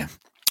idea.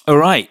 All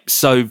right,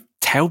 so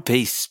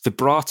tailpiece,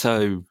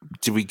 vibrato.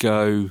 Do we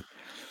go?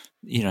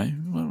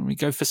 We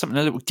go for something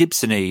a little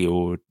Gibson-y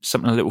or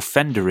something a little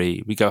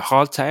Fender-y. We go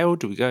hardtail.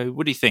 Do we go?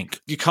 What do you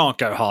think? You can't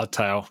go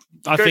hardtail.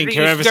 I think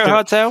whoever's go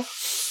hardtail.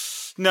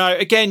 No,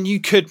 again, you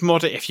could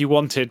mod it if you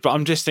wanted, but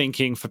I'm just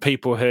thinking for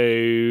people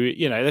who,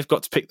 they've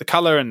got to pick the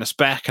colour and the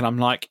spec, and I'm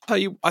like,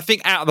 I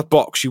think out of the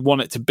box, you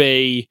want it to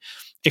be,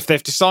 if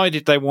they've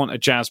decided they want a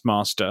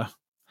Jazzmaster,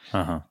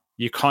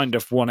 you kind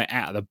of want it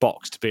out of the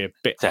box to be a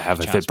bit to have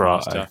a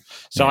vibrato.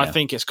 So I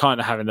think it's kind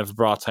of having the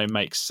vibrato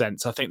makes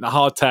sense. I think the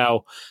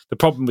hardtail, the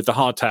problem with the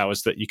hardtail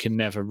is that you can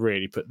never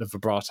really put the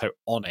vibrato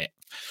on it.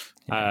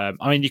 Yeah.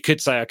 You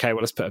could say, okay,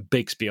 well, let's put a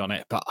Bigsby on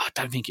it, but I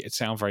don't think it'd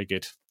sound very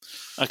good.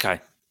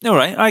 Okay. All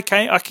right,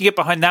 okay, I can get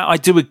behind that. I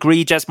do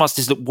agree,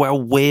 Jazzmasters look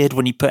weird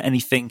when you put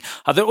anything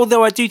other.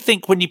 Although I do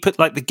think when you put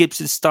like the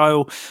Gibson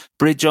style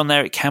bridge on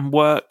there, it can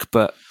work.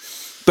 But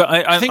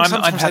I think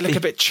sometimes they look a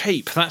bit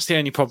cheap. That's the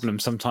only problem.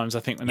 Sometimes I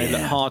think when they look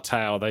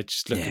hardtail, they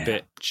just look a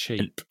bit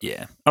cheap.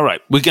 Yeah. All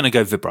right, we're going to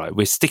go vibrato.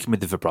 We're sticking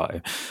with the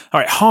vibrato. All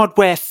right,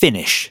 hardware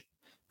finish.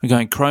 We're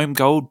going chrome,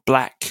 gold,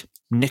 black,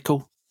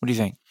 nickel. What do you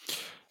think?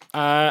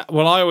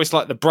 Well, I always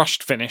like the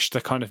brushed finish, the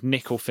kind of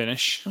nickel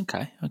finish.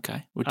 Okay,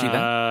 we'll do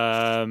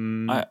that.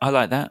 I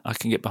like that. I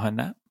can get behind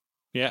that.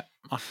 Yeah,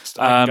 I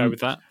can go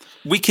with that.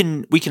 We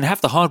can have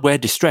the hardware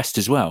distressed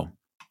as well.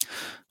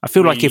 I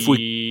feel like if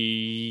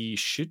we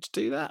should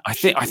do that, I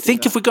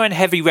think if we're going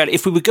heavy relic,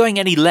 if we were going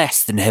any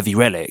less than heavy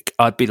relic,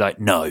 I'd be like,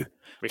 no.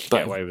 We could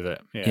get away with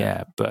it.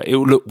 Yeah, but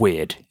it'll look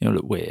weird.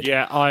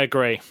 Yeah, I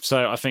agree.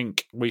 So I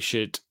think we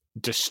should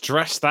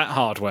distress that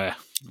hardware.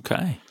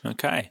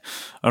 Okay.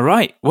 All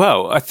right.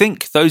 Well, I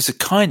think those are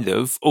kind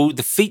of all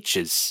the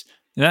features.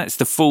 That's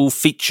the full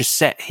feature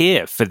set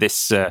here for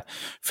this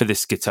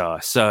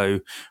guitar.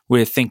 So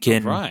we're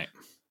thinking, right.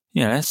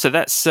 So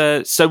that's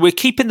so we're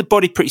keeping the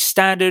body pretty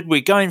standard.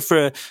 We're going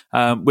for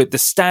with the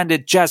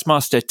standard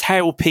Jazzmaster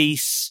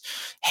tailpiece,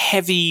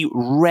 heavy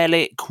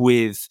relic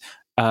with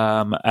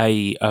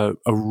a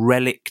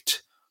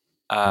relict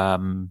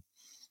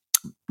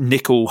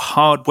nickel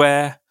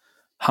hardware.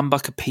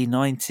 humbucker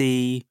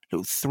P90,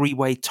 little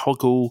 3-way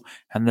toggle,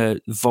 and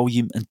the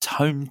volume and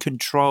tone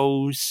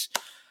controls.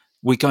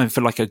 We're going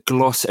for like a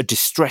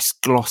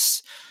distressed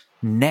gloss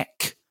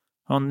neck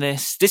on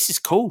this. This is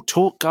cool.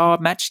 Torque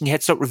guard, matching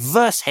headstock,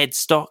 reverse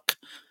headstock.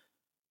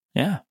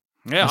 Yeah.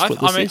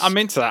 I'm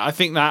into that. I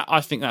think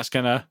that's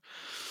gonna.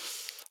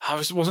 I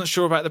wasn't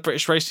sure about the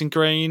British Racing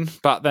Green,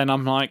 but then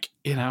I'm like,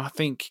 I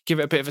think give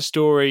it a bit of a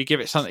story, give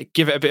it something,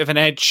 give it a bit of an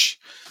edge,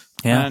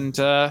 and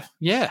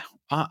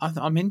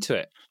I'm into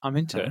it. I'm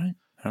into it.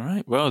 All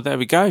right. Well, there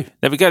we go.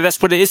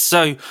 That's what it is.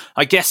 So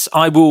I guess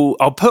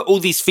I'll put all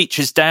these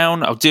features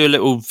down. I'll do a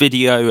little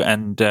video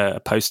and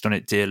post on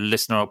it, dear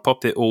listener. I'll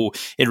pop it all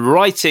in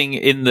writing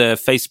in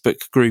the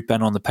Facebook group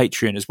and on the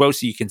Patreon as well,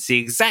 so you can see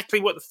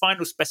exactly what the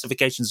final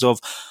specifications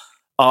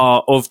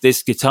are of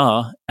this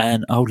guitar,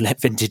 and I'll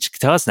let Vintage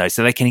Guitars know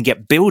so they can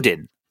get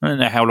building. I don't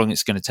know how long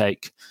it's going to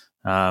take.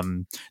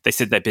 They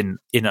said they've been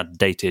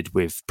inundated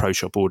with Pro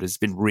Shop orders. It's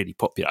been really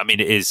popular. I mean,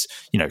 it is,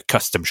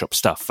 custom shop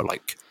stuff for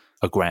like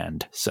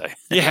 $1,000. So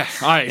yeah,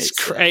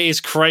 it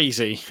is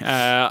crazy.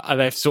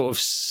 They've sort of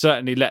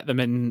certainly let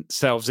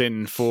themselves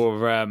in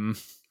for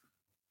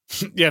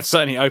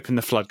certainly opened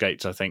the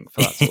floodgates, I think,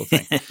 for that sort of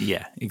thing.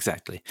 Yeah,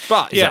 exactly.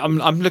 But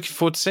I'm looking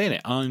forward to seeing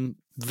it. I'm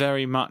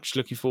very much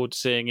looking forward to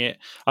seeing it.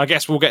 I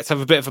guess we'll get to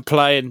have a bit of a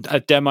play and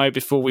a demo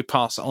before we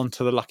pass it on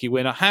to the lucky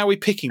winner. How are we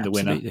picking the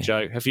winner,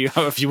 Joe? Have you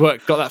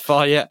got that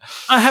far yet?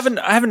 I haven't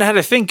had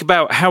a think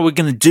about how we're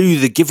going to do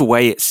the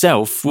giveaway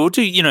itself. We'll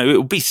do,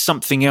 it'll be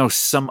something else,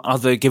 some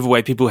other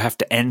giveaway people have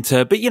to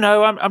enter. But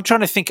I'm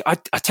trying to think. I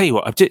tell you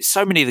what,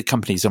 so many of the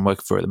companies I'm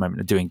working for at the moment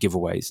are doing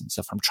giveaways and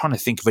stuff. I'm trying to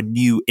think of a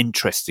new,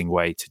 interesting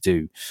way to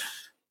do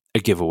a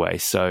giveaway.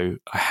 So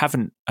I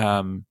haven't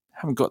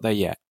got there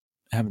yet.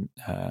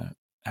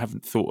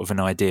 Haven't thought of an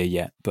idea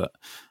yet, but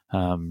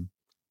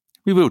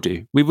we will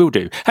do.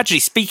 Actually,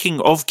 speaking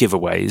of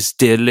giveaways,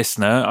 dear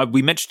listener,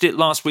 we mentioned it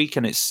last week,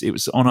 and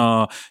it's on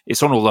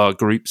all our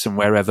groups and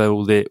wherever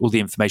all the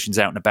information's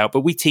out and about.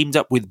 But we teamed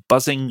up with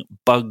Buzzing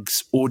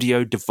Bugs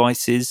Audio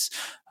Devices,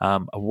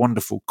 a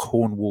wonderful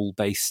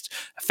Cornwall-based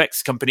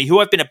effects company who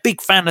I've been a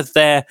big fan of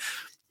their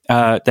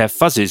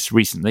fuzzes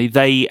recently.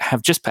 They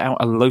have just put out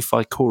a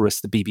lo-fi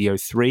chorus, the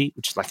BB03,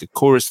 which is like a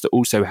chorus that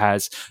also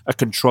has a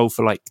control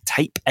for like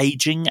tape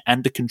aging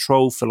and a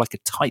control for like a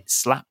tight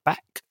slap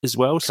back as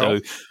well. Cool. So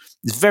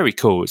it's very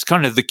cool. It's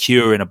kind of the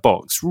Cure in a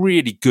box.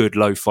 Really good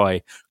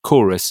lo-fi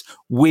chorus.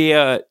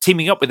 We're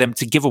teaming up with them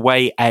to give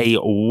away a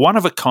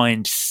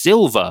one-of-a-kind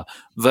silver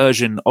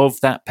version of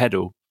that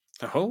pedal.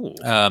 Oh.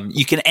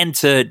 You can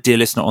enter, dear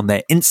listener, on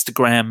their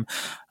Instagram.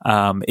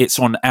 It's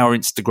on our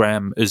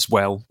Instagram as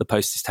well. The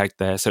post is tagged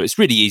there, so it's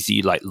really easy.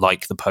 You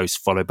like the post,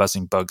 follow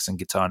Buzzing Bugs and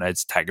Guitar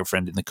Nerds, tag a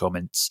friend in the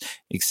comments,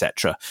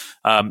 etc.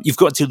 You've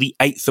got until the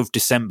 8th of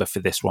December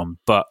for this one,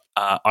 but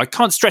I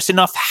can't stress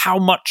enough how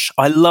much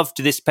I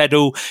loved this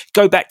pedal.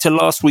 Go back to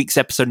last week's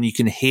episode and you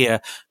can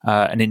hear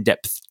an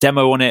in-depth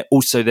demo on it.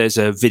 Also, there's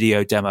a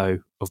video demo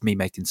of me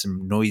making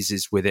some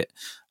noises with it.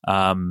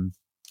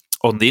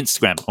 On the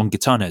Instagram, on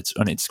Guitar Nerds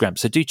on Instagram.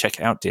 So do check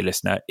it out, dear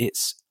listener.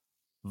 It's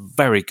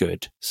very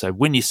good. So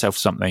win yourself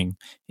something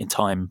in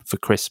time for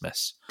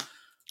Christmas.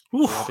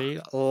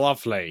 Bloody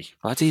lovely.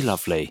 Bloody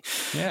lovely.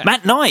 Yeah.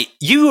 Matt Knight,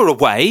 you were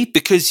away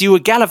because you were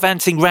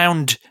gallivanting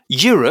around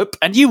Europe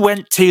and you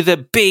went to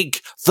the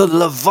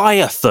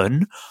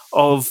Leviathan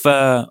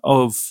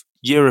of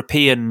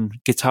European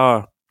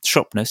guitar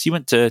shopness. You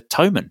went to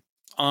Thomann.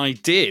 I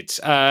did.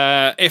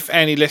 If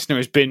any listener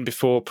has been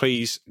before,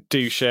 please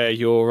do share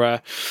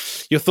your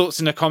thoughts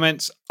in the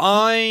comments.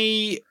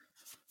 I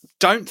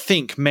don't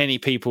think many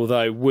people,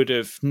 though, would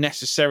have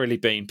necessarily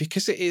been,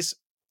 because it is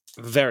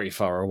very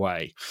far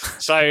away.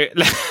 So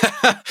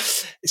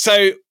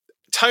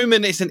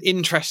Thomann is an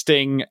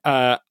interesting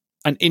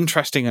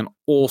and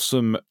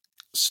awesome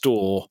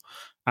store.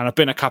 And I've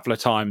been a couple of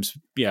times,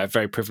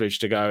 very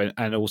privileged to go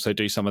and also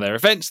do some of their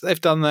events that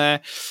they've done there.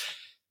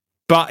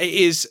 But it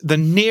is, the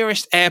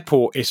nearest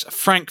airport is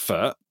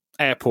Frankfurt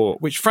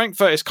Airport, which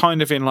Frankfurt is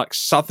kind of in like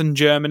southern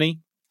Germany,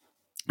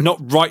 not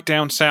right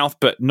down south,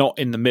 but not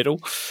in the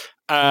middle.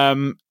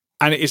 And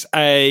it is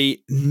a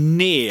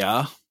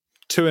near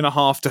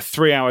 2.5 to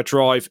 3 hour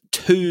drive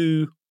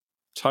to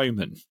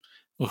Thomann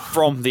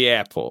from the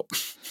airport.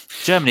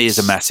 Germany is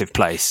a massive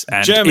place,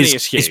 and Germany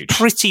is huge. It's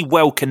pretty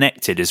well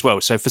connected as well.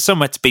 So for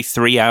somewhere to be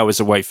 3 hours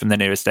away from the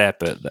nearest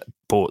airport,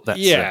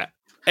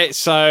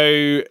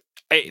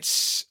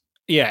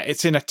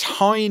 it's in a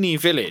tiny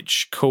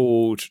village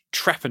called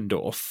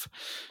Treppendorf.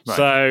 Right.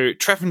 So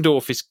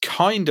Treppendorf is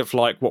kind of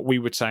like what we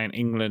would say in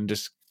England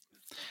is,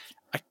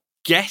 I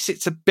guess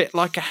it's a bit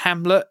like a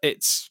hamlet.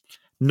 It's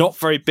not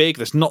very big.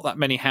 There's not that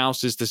many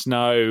houses. There's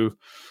no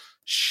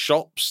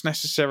shops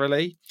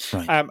necessarily.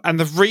 Right. And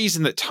the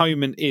reason that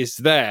Thomann is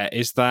there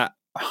is that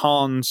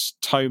Hans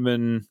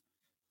Thomann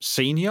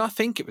Senior, I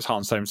think it was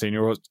Hans Thomann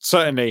Senior, or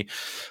certainly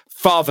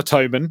Father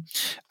Thomann,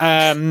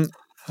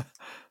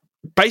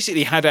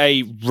 basically had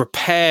a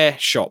repair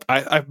shop,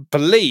 I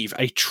believe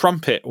a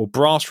trumpet or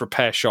brass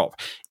repair shop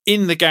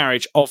in the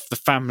garage of the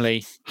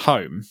family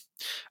home.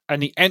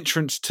 and the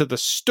entrance to the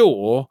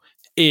store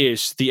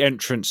is the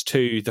entrance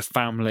to the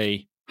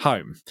family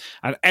home,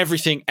 and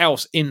everything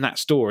else in that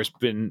store has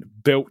been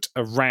built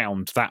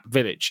around that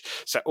village.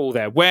 So all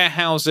their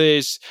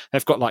warehouses,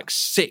 they've got like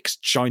 6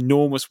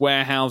 ginormous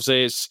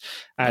warehouses,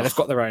 they've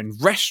got their own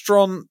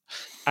restaurant,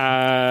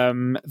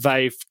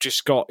 they've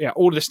just got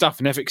all this stuff,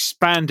 and they've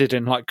expanded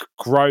and like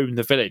grown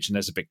the village, and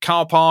there's a big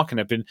car park, and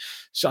they've been,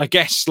 I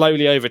guess,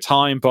 slowly over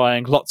time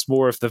buying lots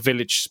more of the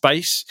village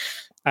space.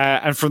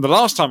 And from the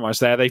last time I was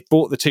there, they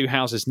bought the 2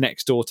 houses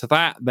next door to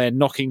that. They're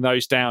knocking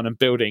those down and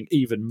building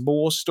even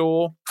more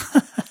store.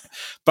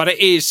 But it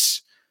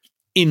is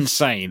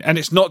insane. And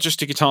it's not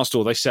just a guitar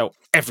store. They sell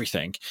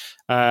everything.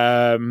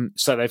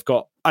 So they've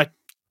got a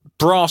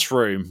brass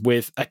room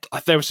with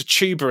there was a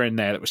tuba in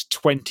there that was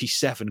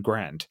 27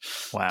 grand.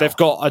 Wow. They've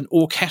got an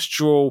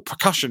orchestral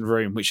percussion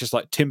room, which is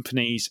like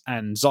timpanis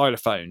and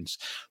xylophones.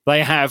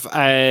 They have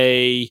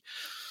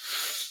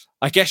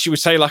I guess you would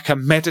say like a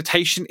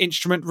meditation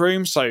instrument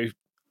room. So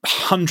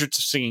hundreds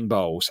of singing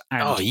bowls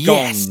and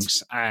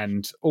gongs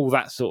and all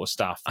that sort of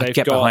stuff. I'd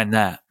get behind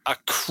that. A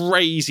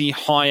crazy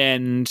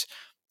high-end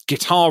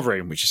guitar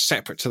room, which is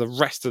separate to the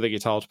rest of the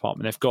guitar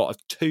department. They've got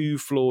a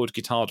 2-floored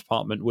guitar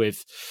department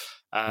with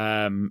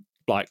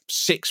like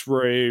 6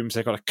 rooms.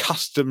 They've got a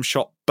custom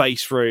shop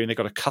bass room. They've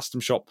got a custom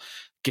shop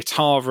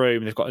guitar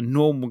room. They've got a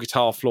normal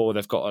guitar floor.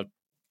 They've got a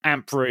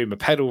amp room, a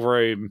pedal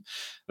room.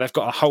 They've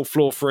got a whole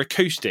floor for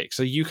acoustics,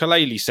 a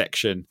ukulele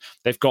section.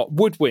 They've got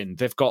woodwind.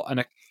 They've got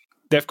an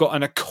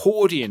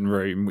accordion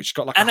room, which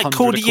got like an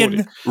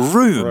accordion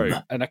room.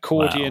 An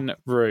accordion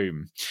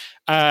room.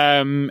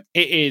 It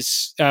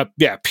is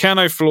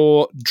piano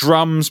floor,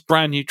 drums,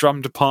 brand new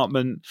drum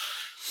department.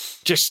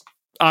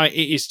 It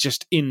is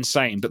just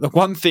insane. But the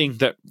one thing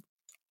that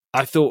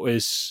I thought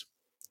was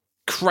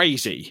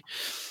crazy,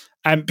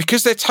 and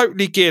because they're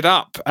totally geared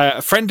up,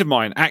 a friend of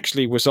mine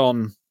actually was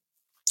on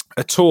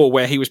a tour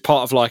where he was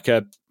part of like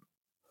a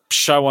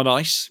show on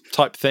ice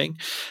type thing,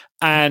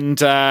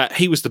 and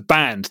he was the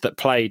band that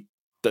played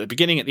at the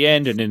beginning, at the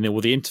end, and in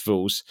all the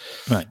intervals.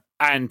 Right.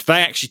 And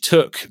they actually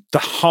took the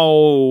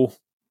whole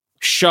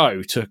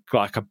show to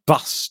like a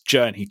bus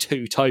journey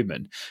to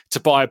Thomann to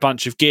buy a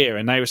bunch of gear,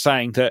 and they were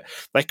saying that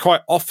they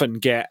quite often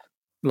get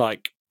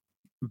like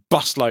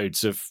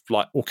busloads of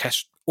like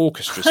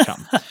orchestras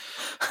come.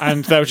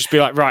 And they'll just be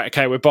like, right,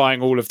 okay, we're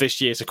buying all of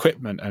this year's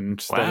equipment,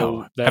 and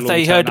wow. Have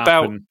they heard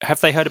about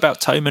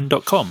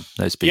Thomann.com,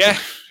 those people?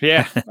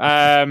 Yeah.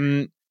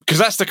 Because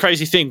that's the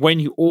crazy thing.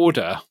 When you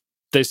order,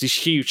 there's these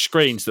huge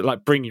screens that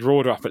like bring your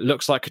order up. It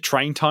looks like a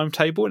train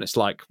timetable, and it's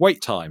like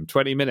wait time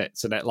 20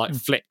 minutes, and it like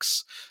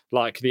flicks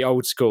like the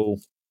old school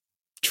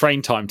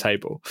train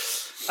timetable.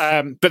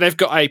 But they've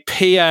got a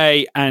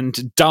PA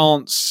and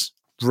dance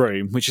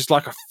room, which is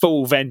like a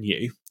full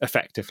venue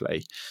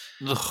effectively.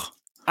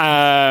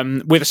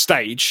 With a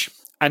stage,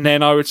 and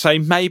then I would say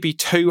maybe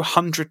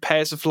 200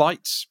 pairs of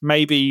lights,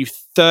 maybe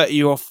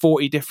 30 or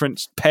 40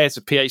 different pairs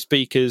of PA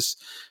speakers,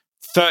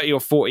 30 or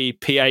 40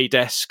 PA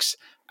desks,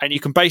 and you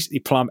can basically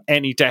plumb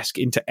any desk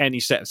into any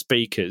set of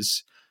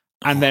speakers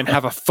and then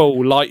have a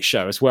full light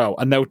show as well.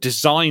 And they'll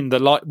design the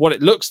light, what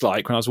it looks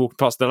like when I was walking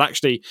past.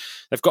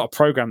 They've got a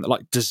program that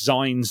like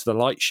designs the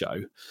light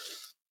show.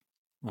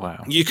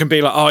 Wow. You can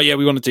be like, oh yeah,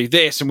 we want to do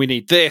this and we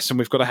need this and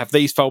we've got to have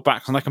these fold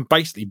backs, and they can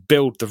basically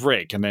build the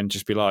rig and then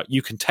just be like,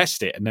 you can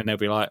test it, and then they'll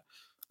be like,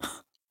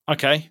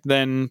 okay,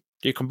 then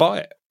you can buy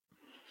it.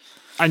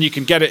 And you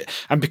can get it,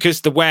 and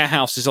because the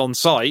warehouse is on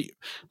site,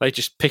 they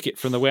just pick it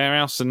from the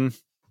warehouse and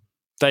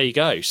there you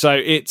go. So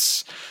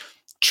it's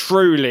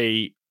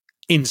truly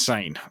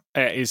insane.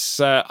 It is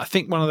I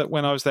think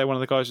when I was there, one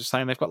of the guys was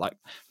saying they've got like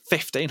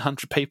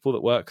 1,500 people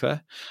that work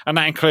there, and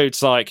that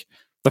includes like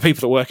the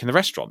people that work in the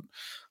restaurant.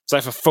 So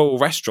they have a full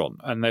restaurant,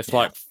 and there's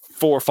like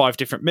 4 or 5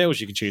 different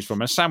meals you can choose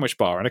from, a sandwich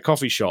bar and a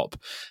coffee shop.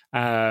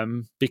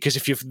 Because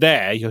if you're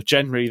there, you're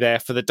generally there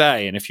for the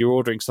day. And if you're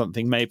ordering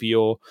something, maybe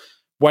you're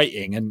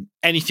waiting, and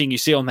anything you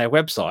see on their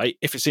website,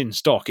 if it's in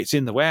stock, it's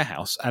in the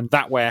warehouse, and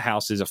that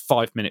warehouse is a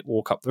 5-minute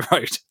walk up the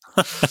road.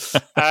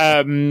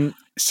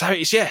 So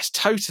it's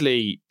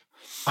totally,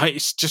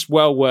 it's just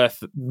well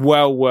worth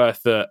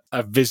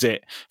a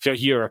visit. If you're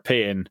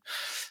European,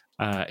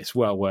 it's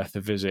well worth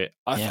a visit.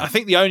 I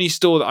think the only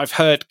store that I've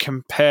heard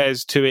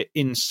compares to it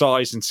in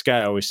size and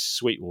scale is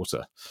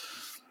Sweetwater.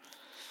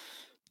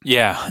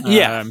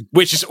 Yeah.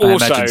 Which is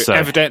also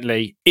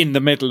evidently in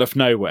the middle of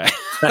nowhere.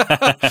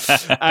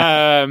 Because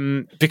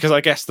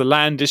I guess the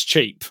land is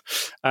cheap.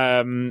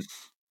 But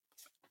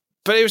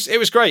it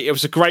was great. It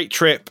was a great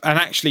trip. And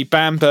actually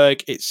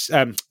Bamberg, it's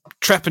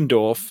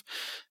Treppendorf,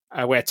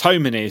 where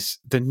Thomann is,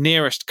 the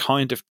nearest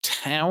kind of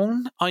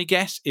town, I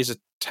guess, is a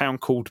town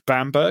called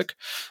Bamberg,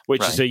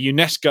 which is a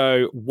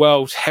UNESCO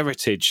World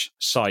Heritage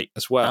Site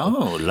as well.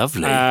 Oh,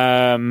 lovely.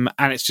 And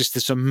it's just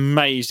this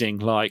amazing,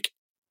 like,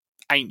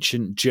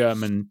 ancient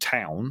German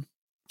town.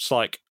 It's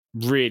like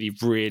really,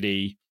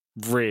 really,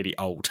 really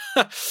old.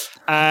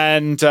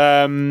 And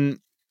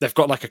they've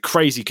got like a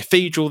crazy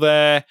cathedral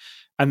there,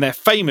 and they're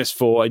famous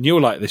for, and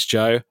you'll like this,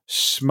 Joe,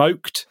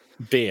 smoked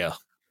beer.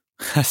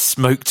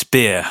 Smoked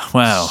beer.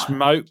 Wow.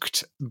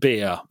 Smoked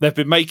beer. They've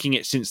been making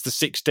it since the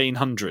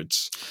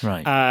 1600s.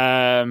 Right.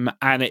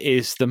 And it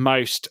is the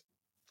most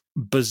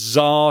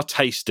bizarre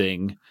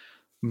tasting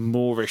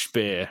Moorish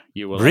beer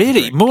you will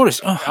really drink.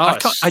 Moorish.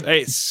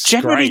 It's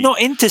generally great.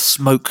 not into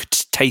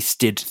smoked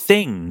tasted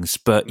things,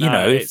 but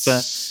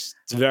it's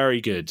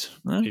very good.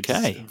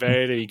 Okay, it's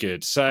very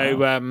good.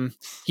 So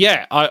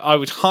I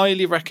would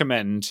highly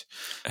recommend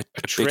a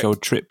big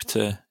old trip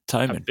to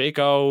Thomen. A big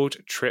old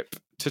trip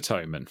to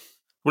Thomen.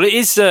 Well, it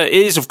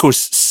is of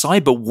course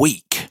Cyber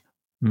Week,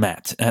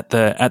 Matt, at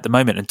the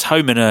moment, and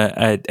Thomen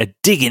are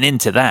digging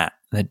into that.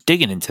 They're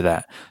digging into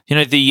that.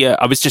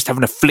 I was just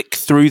having a flick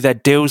through their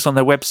deals on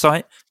their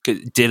website.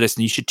 Dear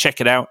listener, you should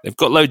check it out. They've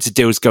got loads of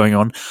deals going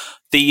on.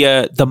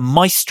 The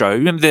Maestro,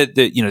 remember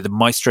the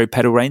Maestro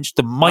pedal range?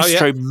 The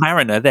Maestro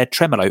Mariner, their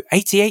tremolo,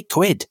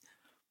 £88.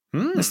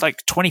 That's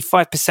like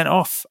 25%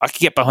 off. I could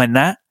get behind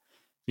that.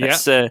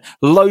 That's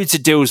loads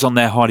of deals on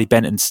their Harley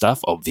Benton stuff,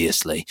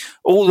 obviously.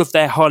 All of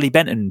their Harley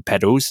Benton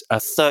pedals are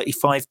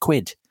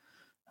 £35.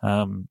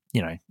 And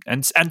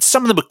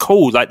some of them are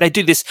cool. Like they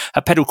do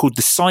a pedal called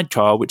the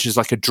Sidecar, which is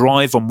like a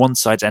drive on one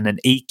side and an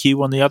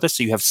EQ on the other.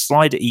 So you have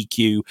slider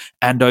EQ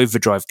and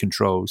overdrive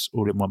controls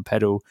all in one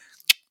pedal.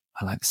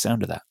 I like the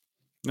sound of that.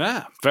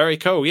 Yeah, very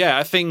cool. Yeah,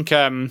 I think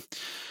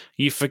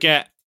you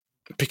forget,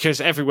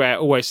 because everywhere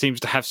always seems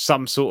to have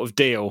some sort of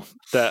deal,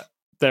 that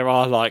there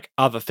are like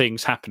other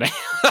things happening.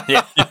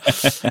 Yeah.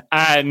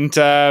 And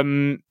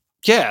I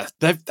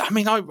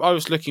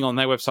was looking on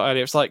their website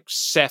earlier. It's like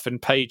 7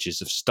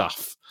 pages of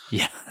stuff.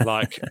 Yeah.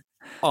 Like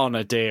on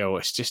a deal.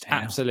 It's just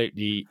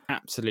absolutely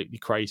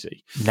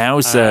crazy.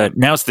 Now's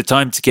the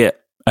time to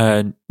get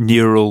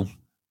neural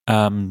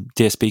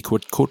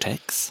DSP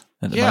Cortex.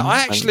 Yeah, I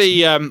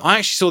actually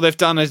saw they've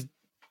done a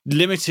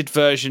limited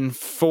version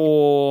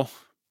for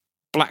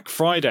Black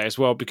Friday as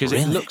well, because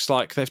it looks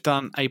like they've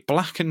done a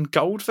black and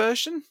gold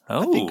version.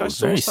 Oh, I think I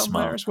saw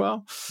somewhere smart as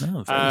well.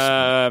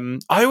 Oh,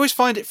 I always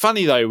find it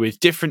funny though with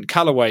different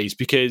colorways,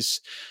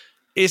 because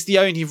it's the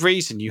only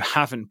reason you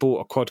haven't bought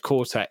a Quad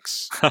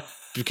Cortex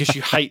because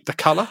you hate the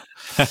color,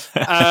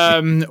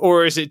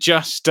 or is it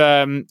just is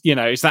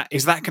that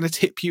going to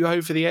tip you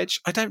over the edge?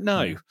 I don't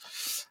know.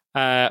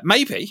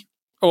 Maybe.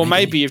 Or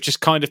maybe you've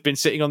just kind of been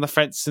sitting on the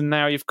fence and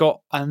now you've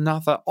got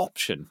another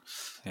option.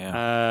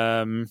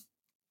 Yeah.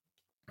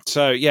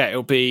 So yeah,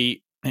 it'll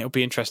be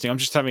interesting. I'm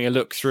just having a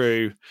look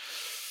through.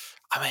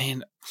 I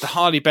mean, the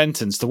Harley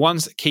Bentons, the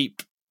ones that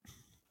keep,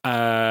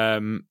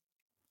 they're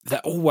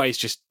always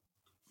just,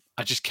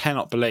 I just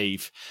cannot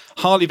believe.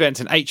 Harley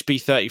Benton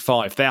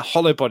HB35, their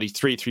hollow body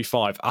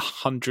 335,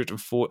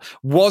 104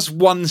 was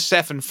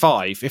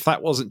 175. If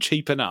that wasn't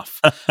cheap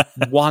enough,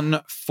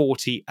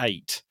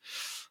 148.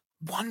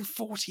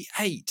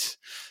 148.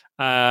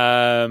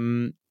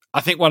 I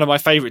think one of my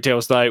favourite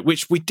deals, though,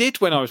 which we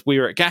did when we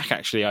were at GAC,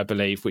 actually, I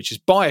believe, which is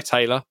buy a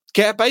Taylor,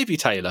 get a baby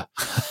Taylor.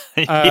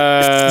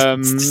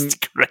 It's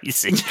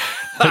crazy.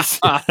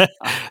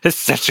 It's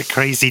such a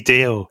crazy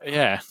deal.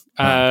 Yeah.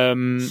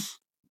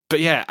 But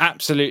yeah,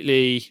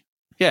 absolutely.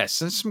 Yes,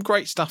 there's some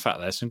great stuff out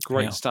there. Some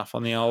great stuff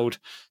on the old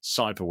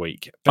Cyber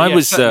Week. But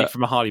certainly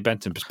from a Harley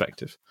Benton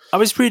perspective, I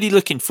was really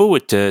looking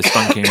forward to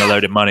spunking a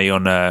load of money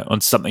on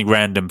something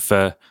random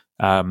for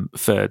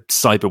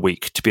Cyber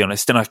Week, to be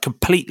honest. And I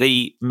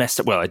completely messed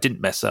up. Well, I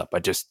didn't mess up. I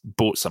just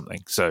bought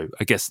something. So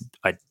I guess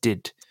I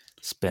did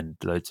spend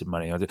loads of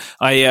money.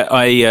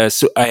 I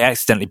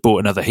accidentally bought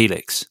another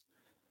Helix.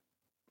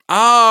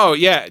 Oh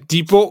yeah,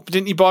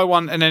 didn't you buy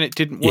one and then it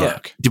didn't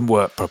work? Yeah, didn't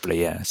work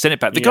properly. Yeah, sent it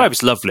back. The guy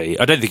was lovely.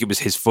 I don't think it was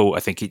his fault. I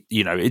think it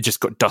just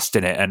got dust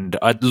in it. And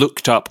I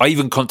looked up. I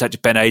even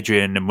contacted Ben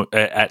Adrian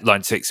at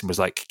Line 6 and was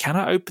like, "Can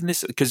I open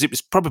this?" Because it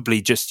was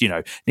probably just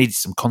needed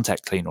some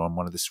contact cleaner on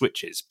one of the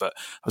switches. But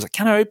I was like,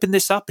 "Can I open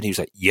this up?" And he was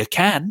like, "You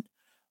can,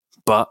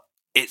 but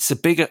it's a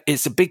big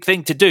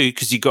thing to do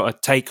because you got to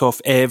take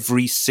off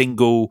every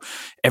single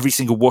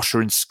washer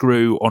and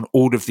screw on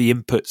all of the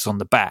inputs on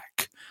the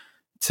back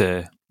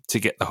to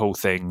get the whole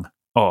thing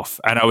off."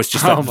 And I was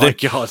just like, oh my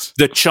God.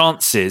 The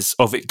chances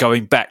of it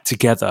going back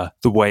together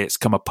the way it's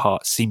come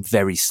apart seem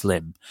very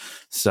slim.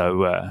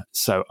 So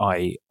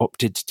I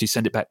opted to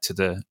send it back to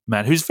the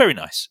man, who's very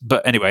nice.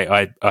 But anyway,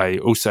 I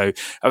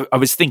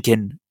was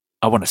thinking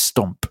I want to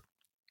stomp,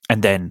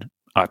 and then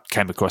I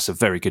came across a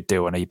very good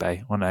deal on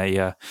eBay on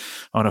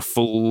a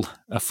full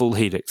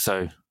Helix.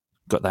 So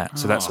got that.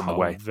 So that's on the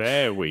way.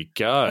 There we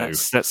go.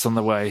 That's on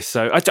the way.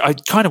 So I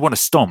kind of want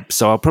to stomp.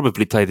 So I'll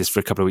probably play this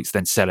for a couple of weeks,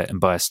 then sell it and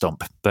buy a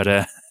stomp.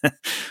 But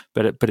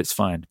but it's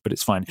fine.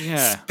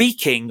 Yeah.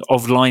 Speaking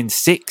of Line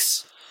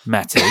 6,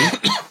 Matty,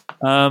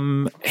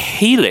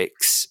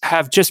 Helix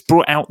have just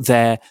brought out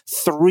their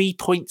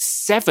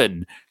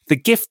 3.7. The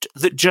gift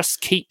that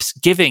just keeps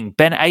giving.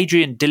 Ben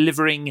Adrian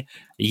delivering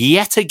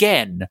yet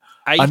again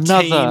 18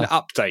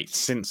 updates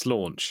since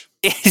launch.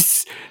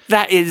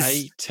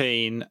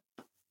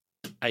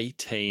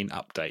 18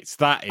 updates.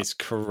 That is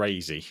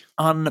crazy.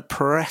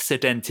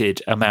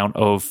 Unprecedented amount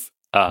of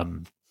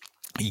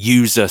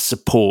user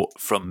support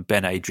from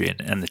Ben Adrian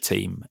and the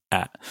team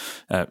at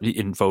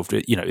involved,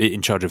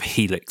 in charge of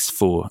Helix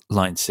for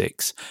Line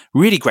 6.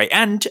 Really great.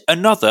 And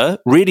another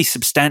really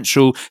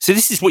substantial. So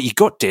this is what you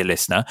got, dear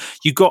listener.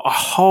 You got a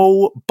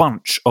whole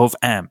bunch of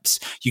amps.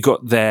 You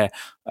got their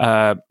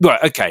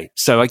okay.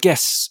 So I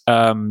guess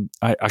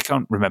I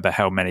can't remember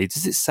how many.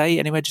 Does it say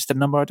anywhere just a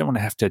number? I don't want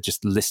to have to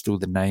just list all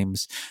the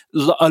names.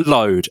 A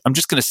load. I'm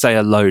just going to say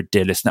a load,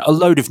 dear listener. A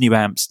load of new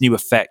amps, new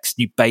effects,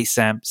 new bass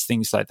amps,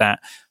 things like that.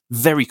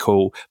 Very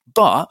cool.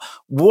 But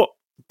what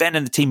Ben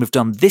and the team have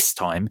done this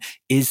time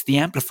is the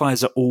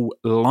amplifiers are all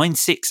Line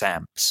 6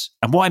 amps.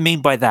 And what I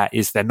mean by that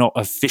is they're not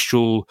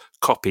official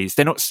copies.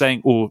 They're not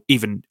saying, or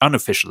even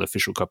unofficial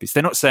official copies.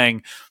 They're not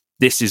saying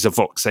this is a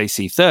Vox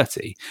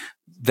AC30.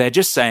 They're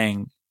just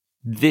saying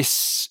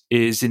this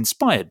is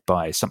inspired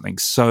by something.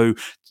 So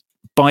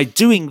by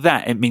doing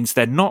that, it means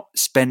they're not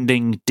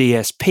spending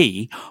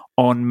DSP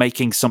on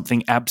making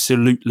something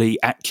absolutely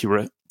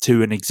accurate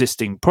to an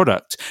existing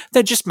product.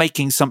 They're just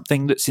making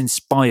something that's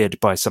inspired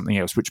by something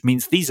else, which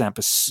means these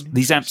amps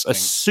are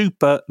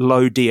super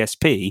low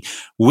DSP,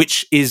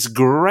 which is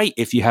great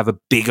if you have a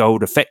big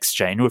old effects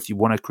chain, or if you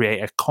want to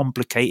create a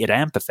complicated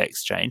amp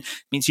effects chain.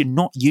 It means you're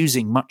not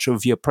using much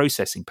of your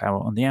processing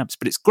power on the amps,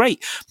 but it's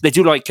great. They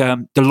do like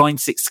the Line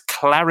 6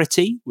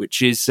 Clarity,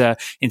 which is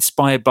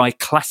inspired by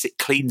classic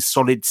clean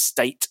solid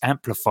state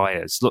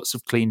amplifiers, lots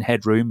of clean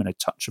headroom and a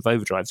touch of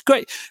overdrive. It's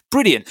great,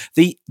 brilliant.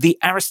 The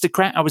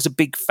Aristocrat I was a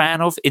big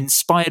fan of,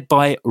 inspired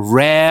by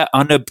rare,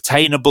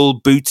 unobtainable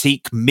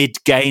boutique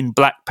mid-gain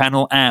black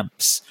panel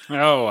amps.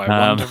 Oh,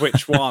 I wonder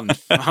which one.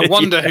 I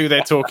wonder who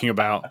they're talking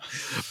about.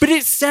 But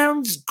it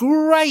sounds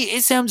great.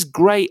 It sounds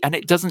great, and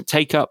it doesn't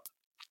take up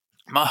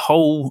my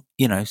whole,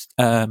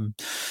 all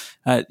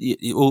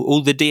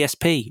the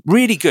DSP.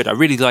 Really good. I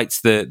really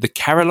liked the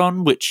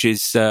Carillon, which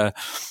is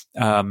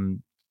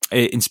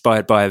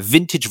inspired by a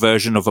vintage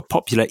version of a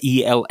popular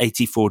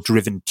EL84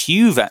 driven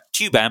tube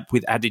amp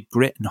with added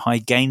grit and high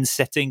gain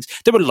settings.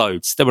 There were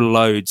loads.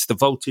 The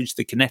Voltage,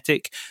 the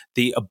Kinetic,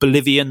 the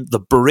Oblivion, the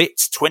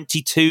Brit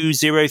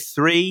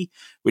 2203,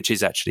 which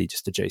is actually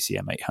just a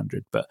JCM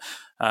 800. But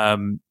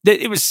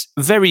it was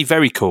very,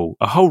 very cool.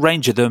 A whole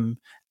range of them.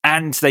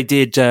 And they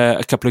did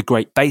a couple of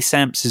great bass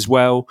amps as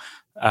well.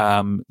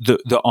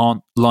 That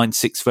aren't Line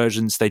 6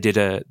 versions. They did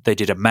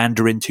a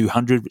Mandarin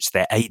 200, which is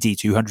their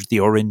AD200, the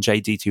orange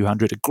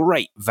AD200, a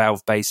great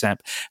Valve bass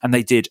amp, and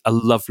they did a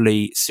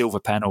lovely silver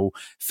panel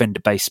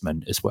Fender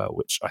Bassman as well,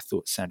 which I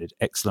thought sounded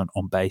excellent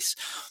on bass.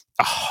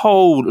 A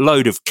whole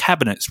load of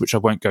cabinets, which I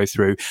won't go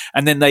through,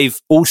 and then they've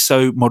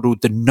also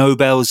modelled the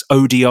Nobels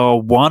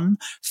ODR1,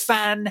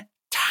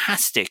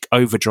 fantastic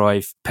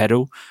overdrive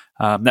pedal.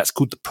 That's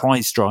called the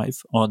Prize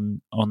Drive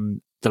on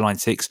the Line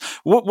 6.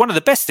 One of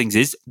the best things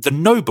is the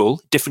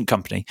Noble, different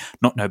company,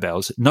 not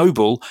Nobels,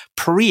 Noble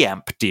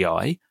Preamp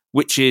DI,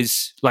 which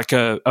is like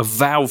a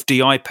Valve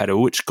DI pedal,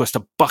 which cost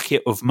a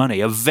bucket of money,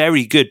 a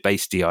very good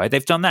bass DI.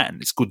 They've done that,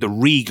 and it's called the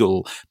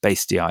Regal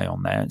bass DI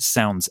on there. It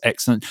sounds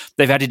excellent.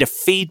 They've added a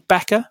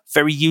feedbacker,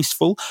 very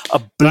useful,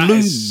 a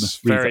Bloom.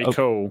 Very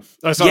cool.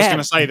 That's what I was going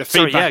to say. The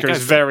feedbacker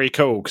is very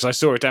cool, because I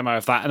saw a demo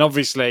of that, and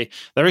obviously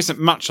there isn't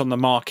much on the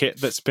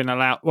market that's been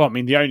allowed. Well, I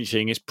mean, the only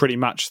thing is pretty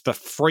much the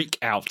Freak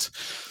Out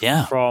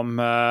from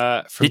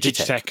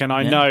Digitech, and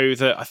I know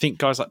that I think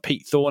guys like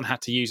Pete Thorne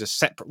had to use a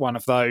separate one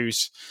of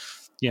those,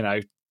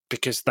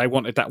 because they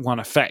wanted that one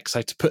effect.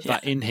 So to put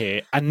that in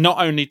here, and not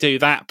only do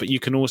that, but you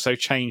can also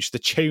change the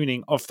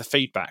tuning of the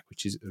feedback,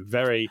 which is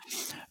very,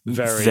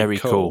 very, very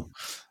cool.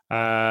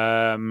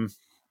 I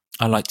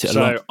liked it a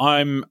lot. So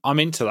I'm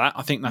into that.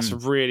 I think that's a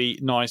really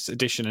nice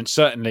addition, and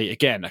certainly,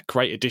 again, a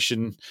great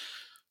addition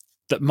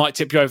that might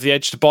tip you over the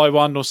edge to buy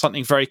one, or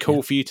something very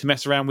cool for you to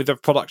mess around with a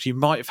product you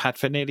might have had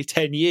for nearly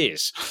 10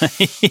 years.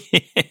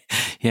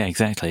 Yeah,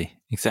 exactly.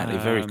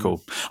 Very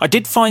cool. I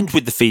did find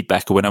with the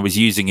feedbacker when I was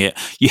using it,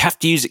 you have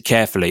to use it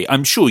carefully.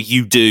 I'm sure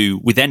you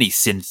do with any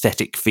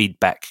synthetic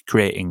feedback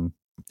creating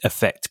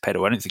effect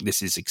pedal. I don't think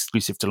this is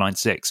exclusive to Line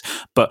 6,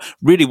 but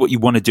really what you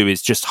want to do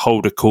is just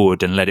hold a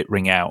chord and let it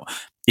ring out.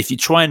 If you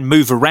try and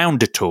move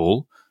around at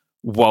all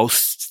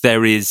whilst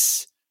there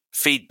is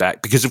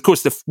feedback, because of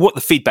course what the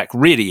feedback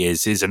really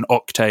is an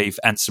octave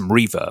and some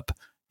reverb,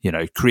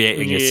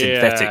 creating a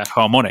synthetic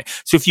harmonic.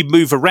 So if you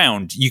move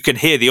around, you can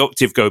hear the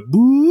octave go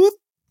boop,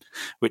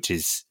 which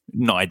is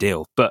not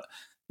ideal, but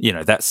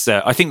that's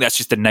I think that's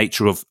just the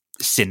nature of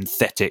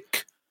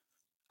synthetic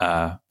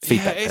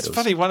feedback it's pedals.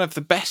 funny, one of the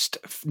best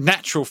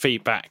natural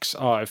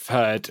feedbacks I've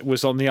heard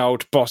was on the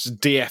old Boss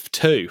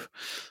DF2.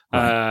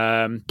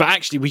 But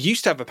actually, we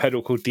used to have a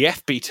pedal called the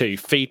FB2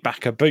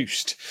 Feedbacker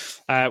Boost,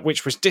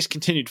 which was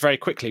discontinued very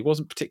quickly. It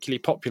wasn't particularly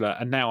popular,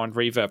 and now on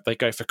Reverb they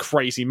go for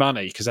crazy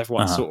money because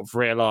everyone sort of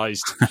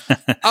realised,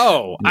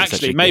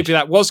 actually maybe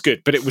that was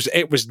good, but it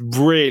was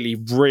really,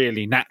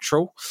 really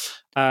natural.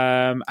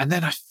 And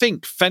then I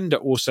think Fender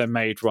also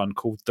made one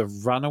called the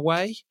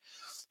Runaway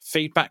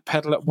feedback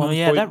pedal at one point.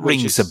 Yeah, that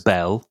rings a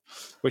bell.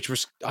 Which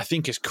was, I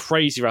think, is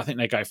crazy. I think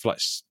they go for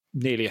like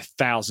nearly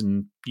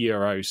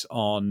 €1,000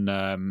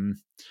 on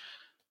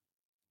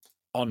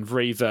on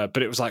Reverb,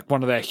 but it was like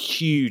one of their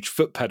huge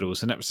foot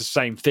pedals, and it was the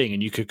same thing,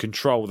 and you could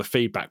control the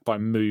feedback by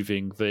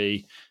moving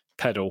the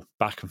pedal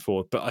back and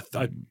forth. But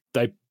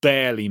they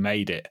barely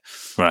made it,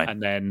 right?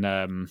 And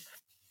then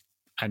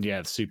and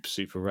yeah,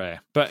 super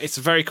rare. But it's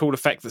a very cool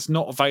effect that's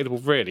not available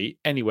really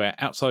anywhere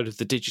outside of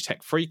the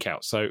Digitech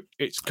Freakout. So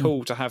it's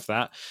cool to have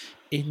that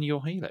in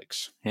your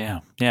Helix. Yeah,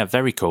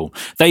 very cool.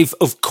 They've,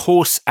 of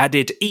course,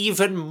 added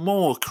even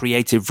more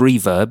creative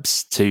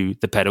reverbs to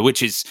the pedal,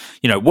 which is,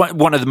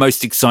 one of the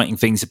most exciting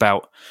things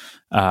about,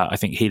 I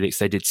think, Helix.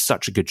 They did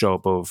such a good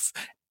job of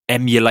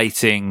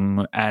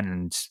emulating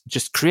and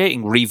just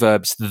creating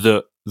reverbs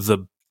that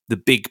the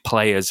big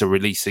players are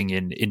releasing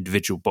in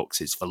individual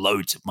boxes for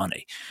loads of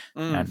money.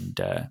 And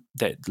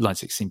Line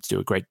 6 seem to do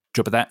a great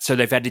job of that. So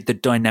they've added the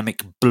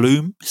dynamic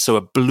bloom, so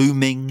a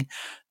blooming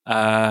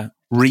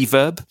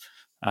reverb,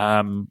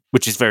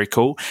 which is very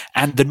cool.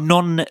 And the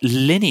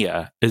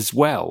non-linear as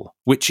well,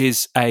 which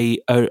is a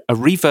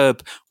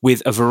reverb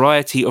with a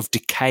variety of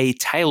decay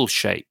tail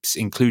shapes,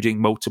 including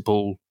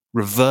multiple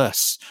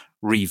reverse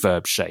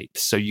reverb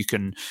shapes. So you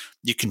can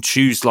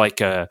choose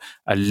like a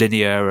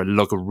linear, a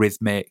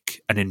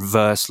logarithmic, an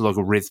inverse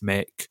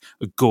logarithmic,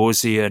 a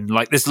Gaussian.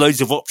 Like there's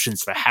loads of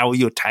options for how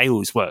your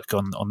tails work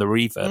on the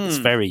reverb. It's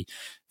very,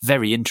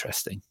 very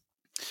interesting.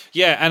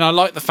 Yeah, and I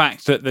like the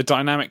fact that the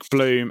dynamic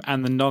bloom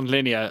and the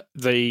non-linear,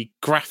 the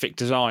graphic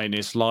design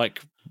is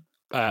like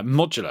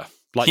modular,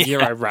 like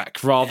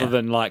Eurorack, rather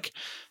than like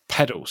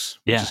pedals,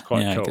 which is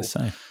quite cool. I guess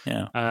so.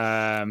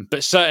 Yeah.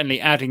 But certainly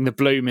adding the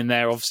bloom in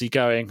there, obviously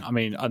going, I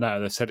mean, I know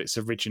they said it's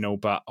original,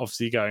 but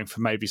obviously going for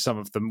maybe some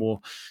of the more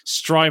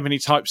Strymon-y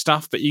type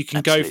stuff, but you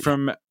can go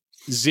from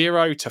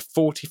 0 to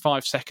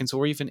 45 seconds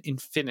or even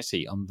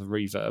infinity on the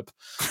reverb.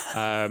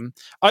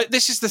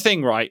 This is the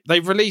thing, right?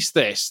 They've released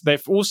this.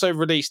 They've also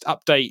released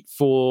update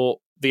for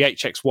the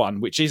HX1,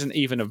 which isn't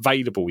even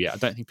available yet. I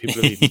don't think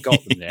people have even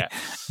got them yet.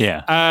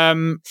 Yeah.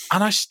 And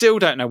I still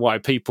don't know why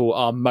people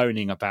are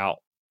moaning about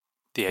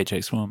the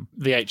HX1.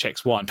 The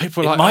HX1.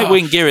 People are like, might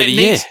win Gear of the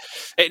Year.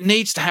 It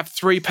needs to have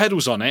 3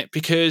 pedals on it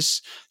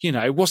because,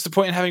 what's the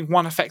point in having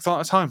one effect on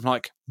at a time?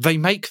 Like, they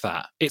make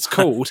that. It's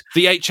called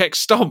the HX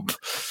Stomp.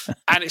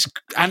 And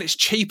it's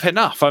cheap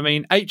enough. I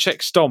mean,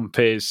 HX Stomp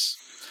is...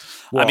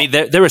 What? I mean,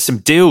 there are some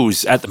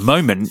deals at the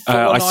moment.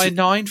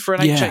 $4.99 for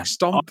an HX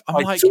Stomp.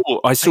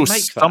 I saw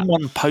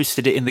someone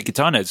posted it in the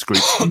Guitar Nerds group.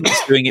 Someone's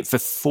doing it for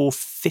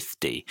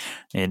 $4.50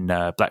 in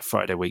Black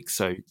Friday week.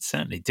 So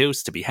certainly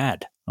deals to be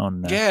had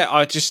on.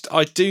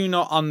 I do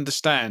not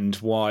understand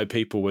why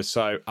people were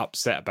so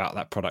upset about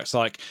that product. It's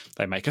like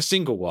they make a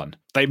single one,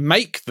 they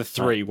make the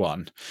 3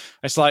 one.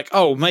 It's like,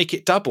 oh, make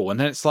it double, and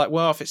then it's like,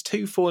 well, if it's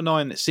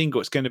 $249 that's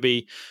single, it's going to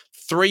be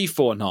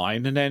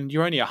 $349, and then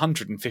you're only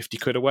 150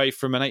 quid away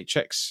from an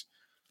HX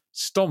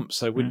Stomp.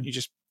 So wouldn't you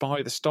just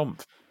buy the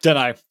Stomp? Don't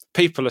know.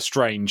 People are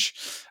strange,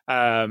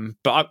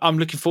 but I'm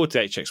looking forward to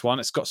the HX1.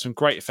 It's got some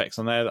great effects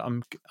on there.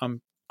 That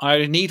I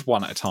only need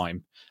one at a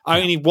time. I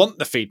only want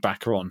the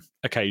feedbacker on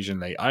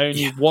occasionally. I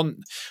only want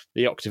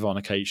the octave on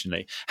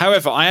occasionally.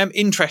 However, I am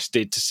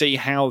interested to see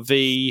how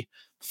the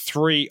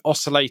 3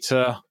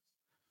 oscillator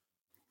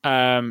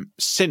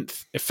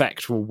synth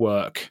effect will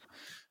work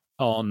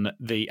on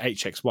the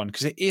HX1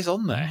 because it is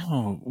on there.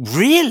 Oh,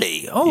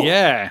 really? Oh,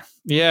 yeah,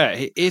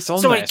 it is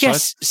on there.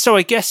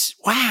 I guess.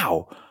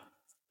 Wow.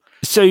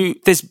 So you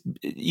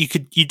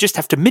just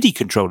have to MIDI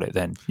control it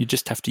then. You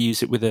just have to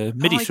use it with a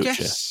MIDI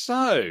switcher.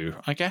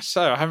 I guess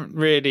so. I haven't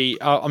really.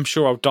 I'm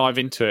sure I'll dive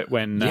into it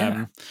when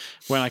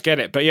I get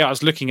it. But I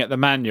was looking at the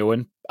manual,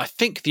 and I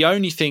think the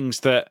only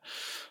things that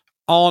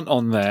aren't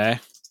on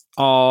there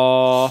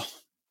are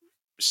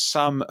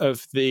some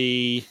of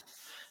the.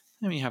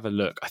 Let me have a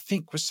look. I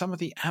think was some of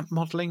the amp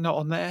modeling not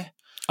on there.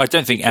 I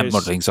don't think amp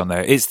modeling's on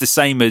there. It's the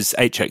same as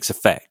HX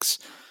effects.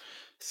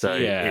 So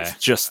it's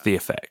just the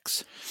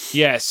effects.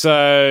 Yeah,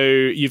 so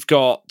you've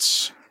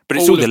got... But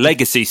it's all the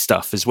legacy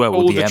stuff as well.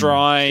 All the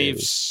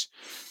drives.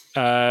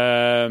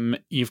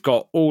 You've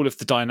got all of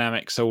the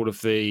dynamics, all of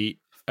the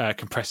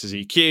compressors,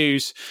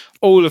 EQs,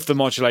 all of the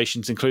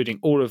modulations, including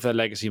all of the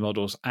legacy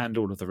models and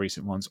all of the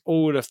recent ones,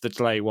 all of the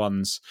delay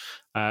ones,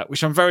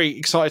 which I'm very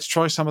excited to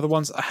try some of the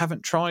ones that I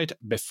haven't tried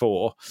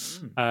before.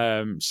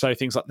 So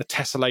things like the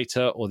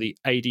Tessellator or the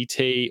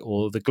ADT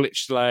or the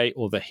Glitch Delay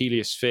or the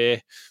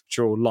Heliosphere, which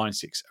are all Line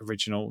 6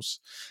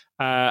 originals.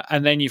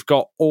 And then you've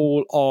got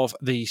all of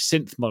the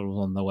synth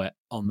models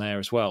on there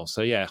as well.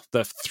 So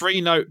the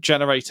 3-note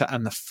generator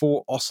and the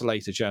 4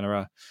 oscillator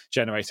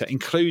generator,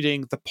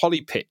 including the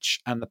poly pitch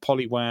and the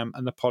poly wham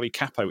and the poly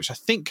capo, which I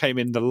think came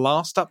in the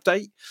last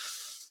update,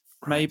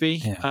 maybe.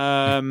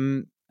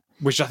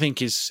 Which I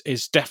think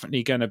is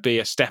definitely going to be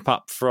a step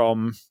up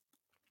from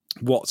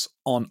what's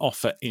on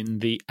offer in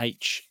the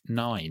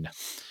H9.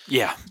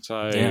 Yeah.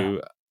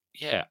 So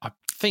I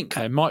think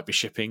they might be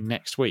shipping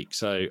next week,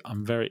 so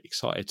I'm very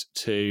excited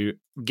to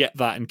get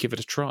that and give it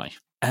a try.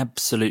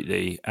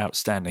 absolutely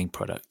outstanding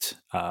product,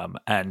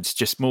 and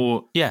just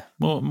more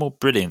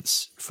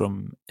brilliance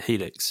from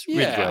Helix.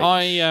 Yeah,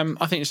 really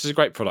I think this is a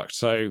great product.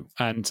 So,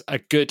 and a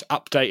good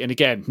update, and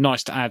again,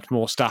 nice to add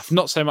more stuff.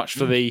 Not so much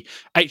for the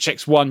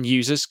HX1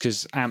 users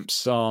because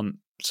amps aren't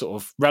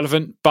sort of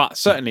relevant, but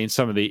certainly in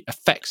some of the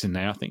effects in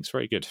there, I think it's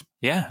very good.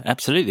 Yeah,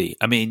 absolutely.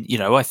 I mean,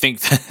 I think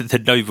the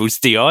Nobles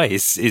DI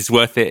is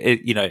worth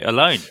it,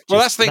 alone. Well,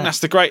 that's the thing. That's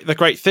the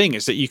great thing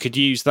is that you could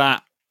use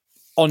that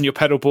on your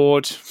pedal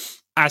board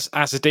as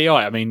a DI.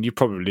 I mean,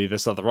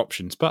 there's other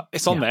options, but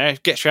it's on there.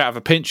 It gets you out of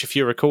a pinch if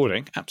you're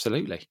recording.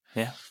 Absolutely.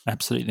 Yeah,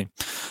 absolutely.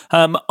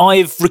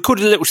 I've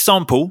recorded a little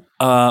sample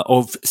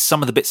of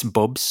some of the bits and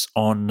bobs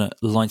on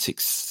Line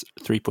 6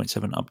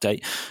 3.7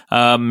 update.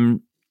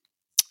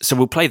 So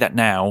we'll play that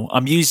now.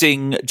 I'm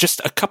using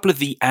just a couple of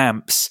the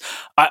amps.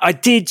 I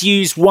did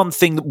use one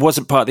thing that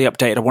wasn't part of the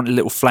update. I wanted a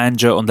little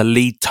flanger on the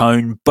lead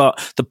tone,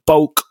 but the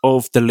bulk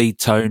of the lead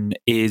tone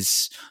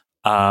is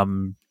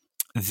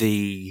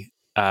the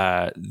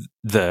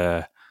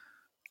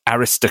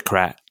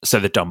Aristocrat, so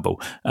the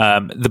Dumble.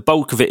 The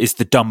bulk of it is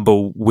the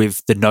Dumble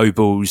with the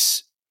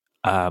Nobles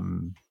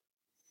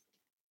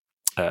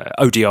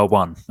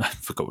ODR1. I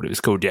forgot what it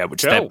was called. Yeah,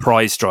 which is their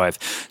prize drive.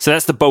 So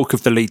that's the bulk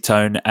of the lead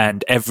tone,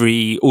 and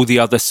all the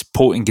other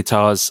supporting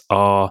guitars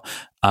are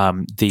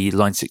the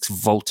Line 6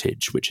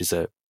 Voltage, which is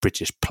a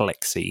British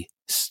plexi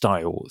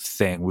style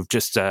thing. We've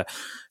just and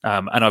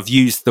I've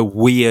used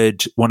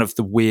one of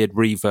the weird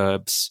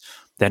reverbs.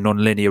 Their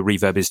non-linear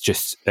reverb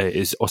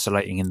is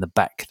oscillating in the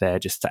back there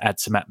just to add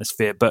some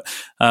atmosphere. But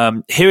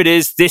here it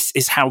is. This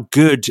is how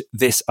good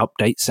this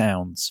update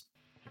sounds.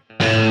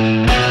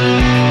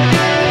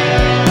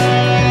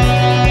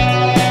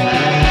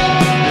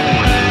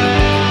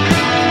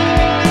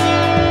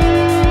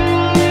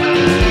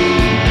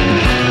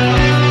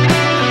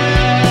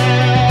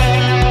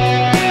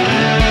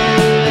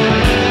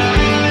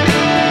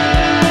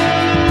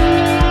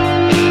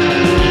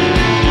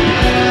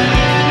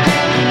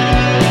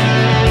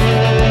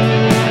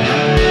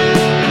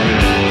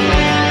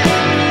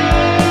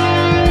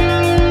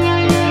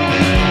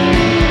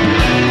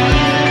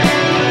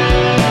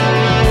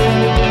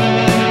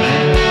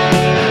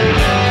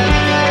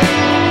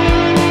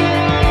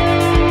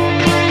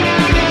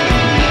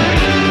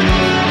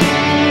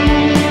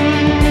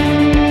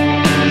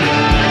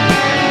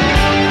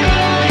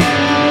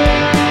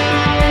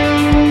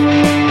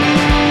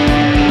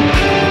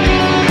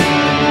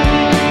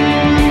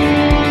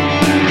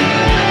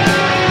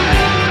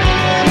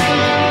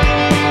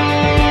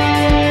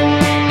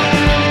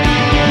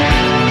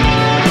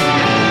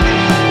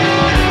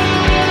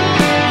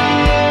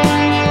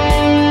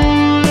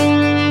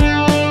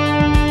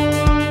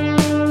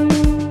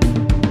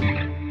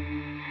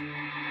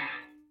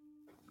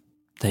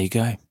 There you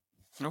go.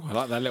 Oh, I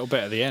like that little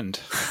bit at the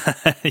end.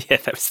 Yeah,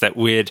 that was that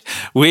weird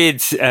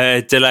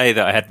delay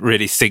that I hadn't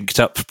really synced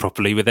up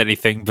properly with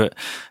anything, but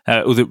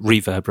or the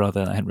reverb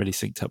rather, I hadn't really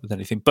synced up with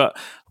anything. But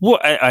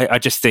what I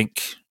just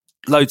think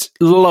loads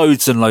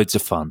and loads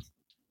of fun.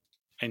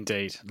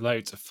 Indeed,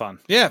 loads of fun.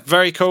 Yeah,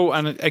 very cool.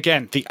 And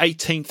again, the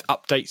 18th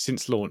update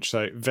since launch,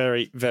 so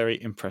very,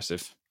 very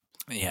impressive.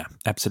 Yeah,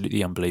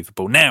 absolutely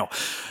unbelievable. Now,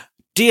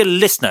 dear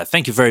listener,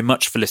 thank you very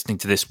much for listening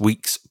to this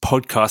week's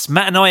podcast.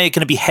 Matt and I are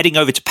going to be heading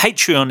over to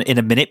Patreon in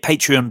a minute,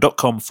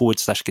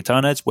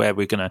 patreon.com/Guitar Nerds, where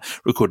we're going to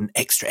record an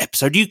extra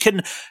episode. You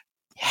can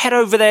head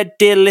over there,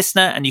 dear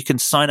listener, and you can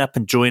sign up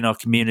and join our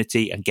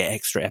community and get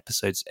extra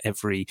episodes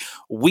every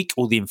week.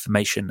 All the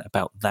information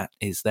about that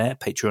is there,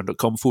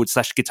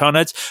 patreon.com/Guitar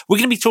Nerds. We're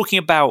going to be talking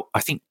about,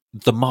 I think,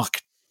 the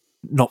Mark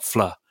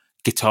Knopfler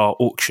guitar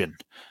auction.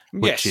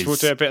 Yes, we'll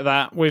do a bit of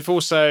that. We've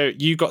also,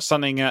 you got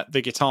something at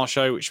the guitar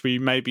show, which we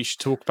maybe should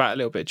talk about a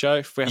little bit, Joe.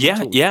 If we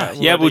haven't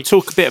we'll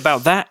talk a bit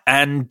about that,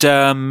 and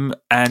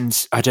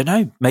I don't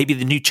know, maybe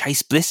the new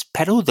Chase Bliss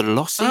pedal, the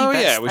Lossy. Oh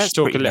yeah, we should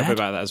talk a little bit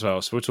about that as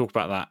well. So we'll talk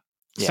about that.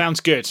 Yeah. Sounds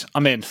good.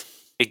 I'm in.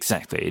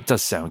 Exactly, it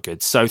does sound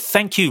good. So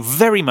thank you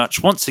very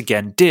much once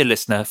again, dear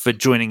listener, for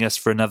joining us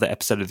for another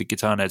episode of the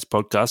Guitar Nerds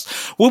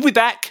podcast. We'll be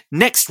back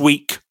next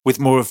week with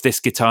more of this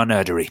guitar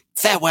nerdery.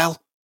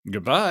 Farewell.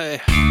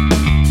 Goodbye.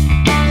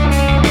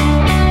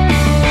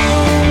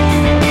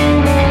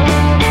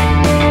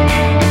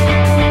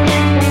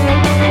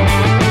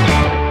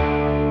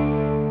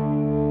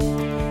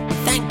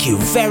 Thank you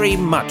very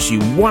much, you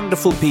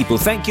wonderful people.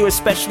 Thank you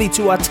especially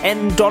to our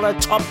 $10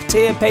 top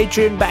tier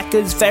Patreon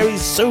backers. Very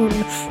soon,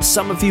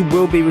 some of you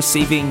will be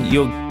receiving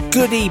your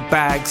goodie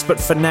bags, but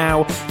for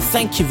now,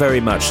 thank you very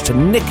much to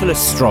Nicholas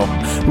Strom,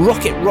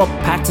 Rocket Rob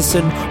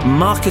Patterson,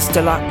 Marcus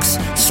Deluxe,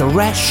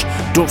 Suresh,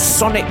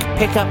 Dorsonic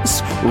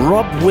Pickups,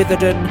 Rob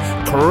Witherden,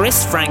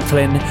 Chris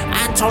Franklin,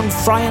 Anton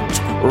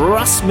Friant,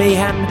 Russ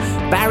Meehan,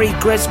 Barry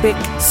Gresbick,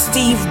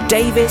 Steve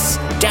Davis,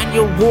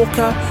 Daniel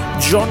Walker,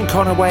 John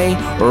Conaway,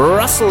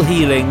 Russell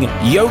Healing,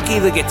 Yogi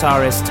the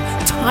Guitarist,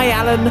 Ty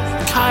Allen,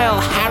 Kyle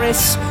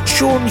Harris,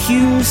 Sean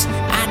Hughes,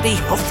 and Andy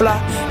Huffler,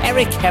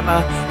 Eric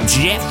Hemmer,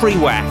 Jeffrey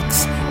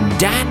Wax,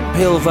 Dan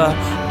Pilver,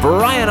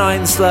 Brian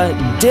Einsler,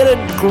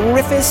 Dylan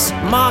Griffiths,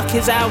 Mark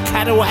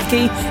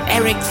Kadawaki,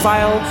 Eric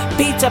File,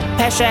 Peter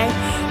Pesce,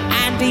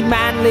 Andy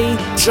Manley,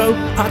 Joe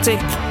Puttick,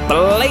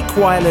 Blake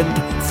Wyland,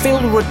 Phil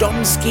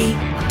Radomski,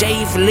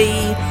 Dave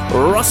Lee,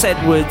 Ross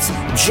Edwards,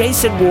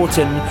 Jason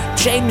Wharton,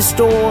 James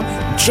Storr,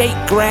 Jake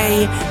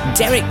Gray,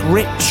 Derek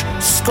Rich,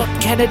 Scott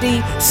Kennedy,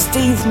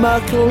 Steve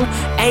Merkel,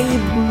 Abe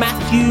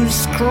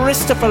Matthews,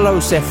 Christopher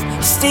Losef,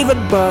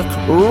 Stephen Burke,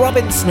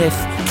 Robin Smith,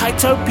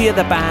 Kytopia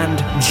the Band,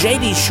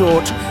 JD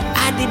Short,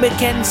 Andy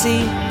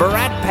McKenzie,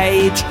 Brad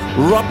Page,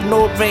 Rob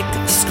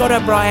Nordvik, Scott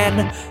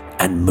O'Brien,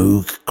 and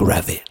Moog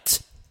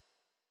Gravit.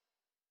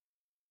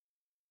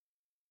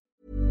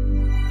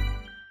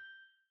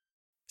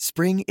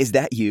 Spring, is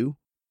that you?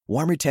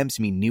 Warmer temps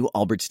mean new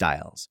Allbirds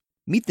styles.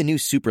 Meet the new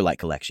Superlight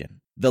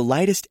collection, the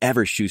lightest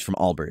ever shoes from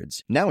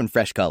Allbirds, now in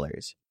fresh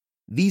colors.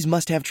 These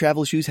must-have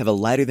travel shoes have a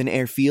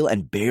lighter-than-air feel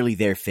and barely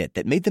there fit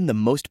that made them the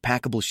most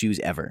packable shoes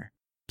ever.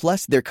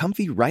 Plus, they're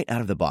comfy right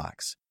out of the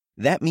box.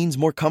 That means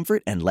more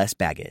comfort and less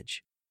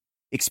baggage.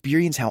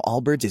 Experience how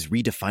Allbirds is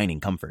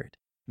redefining comfort.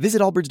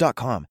 Visit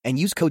allbirds.com and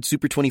use code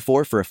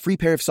SUPER24 for a free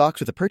pair of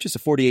socks with a purchase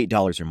of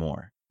 $48 or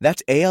more.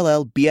 That's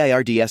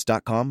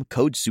ALLBIRDS.com,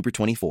 code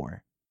SUPER24.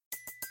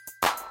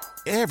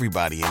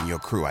 Everybody in your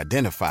crew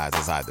identifies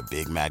as either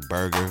Big Mac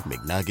Burger,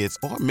 McNuggets,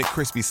 or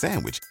McCrispy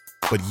Sandwich.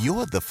 But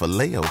you're the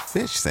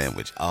Filet-O-Fish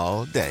Sandwich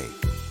all day.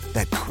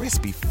 That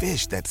crispy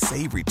fish, that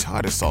savory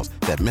tartar sauce,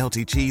 that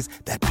melty cheese,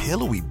 that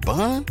pillowy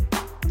bun.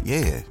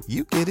 Yeah,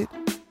 you get it.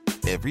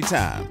 Every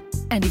time.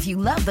 And if you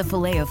love the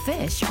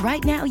Filet-O-Fish,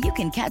 right now you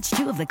can catch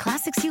two of the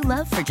classics you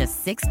love for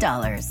just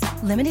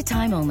 $6. Limited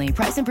time only.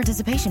 Price and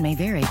participation may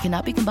vary.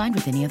 Cannot be combined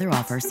with any other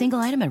offer. Single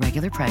item at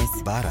regular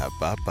price.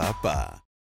 Ba-da-ba-ba-ba.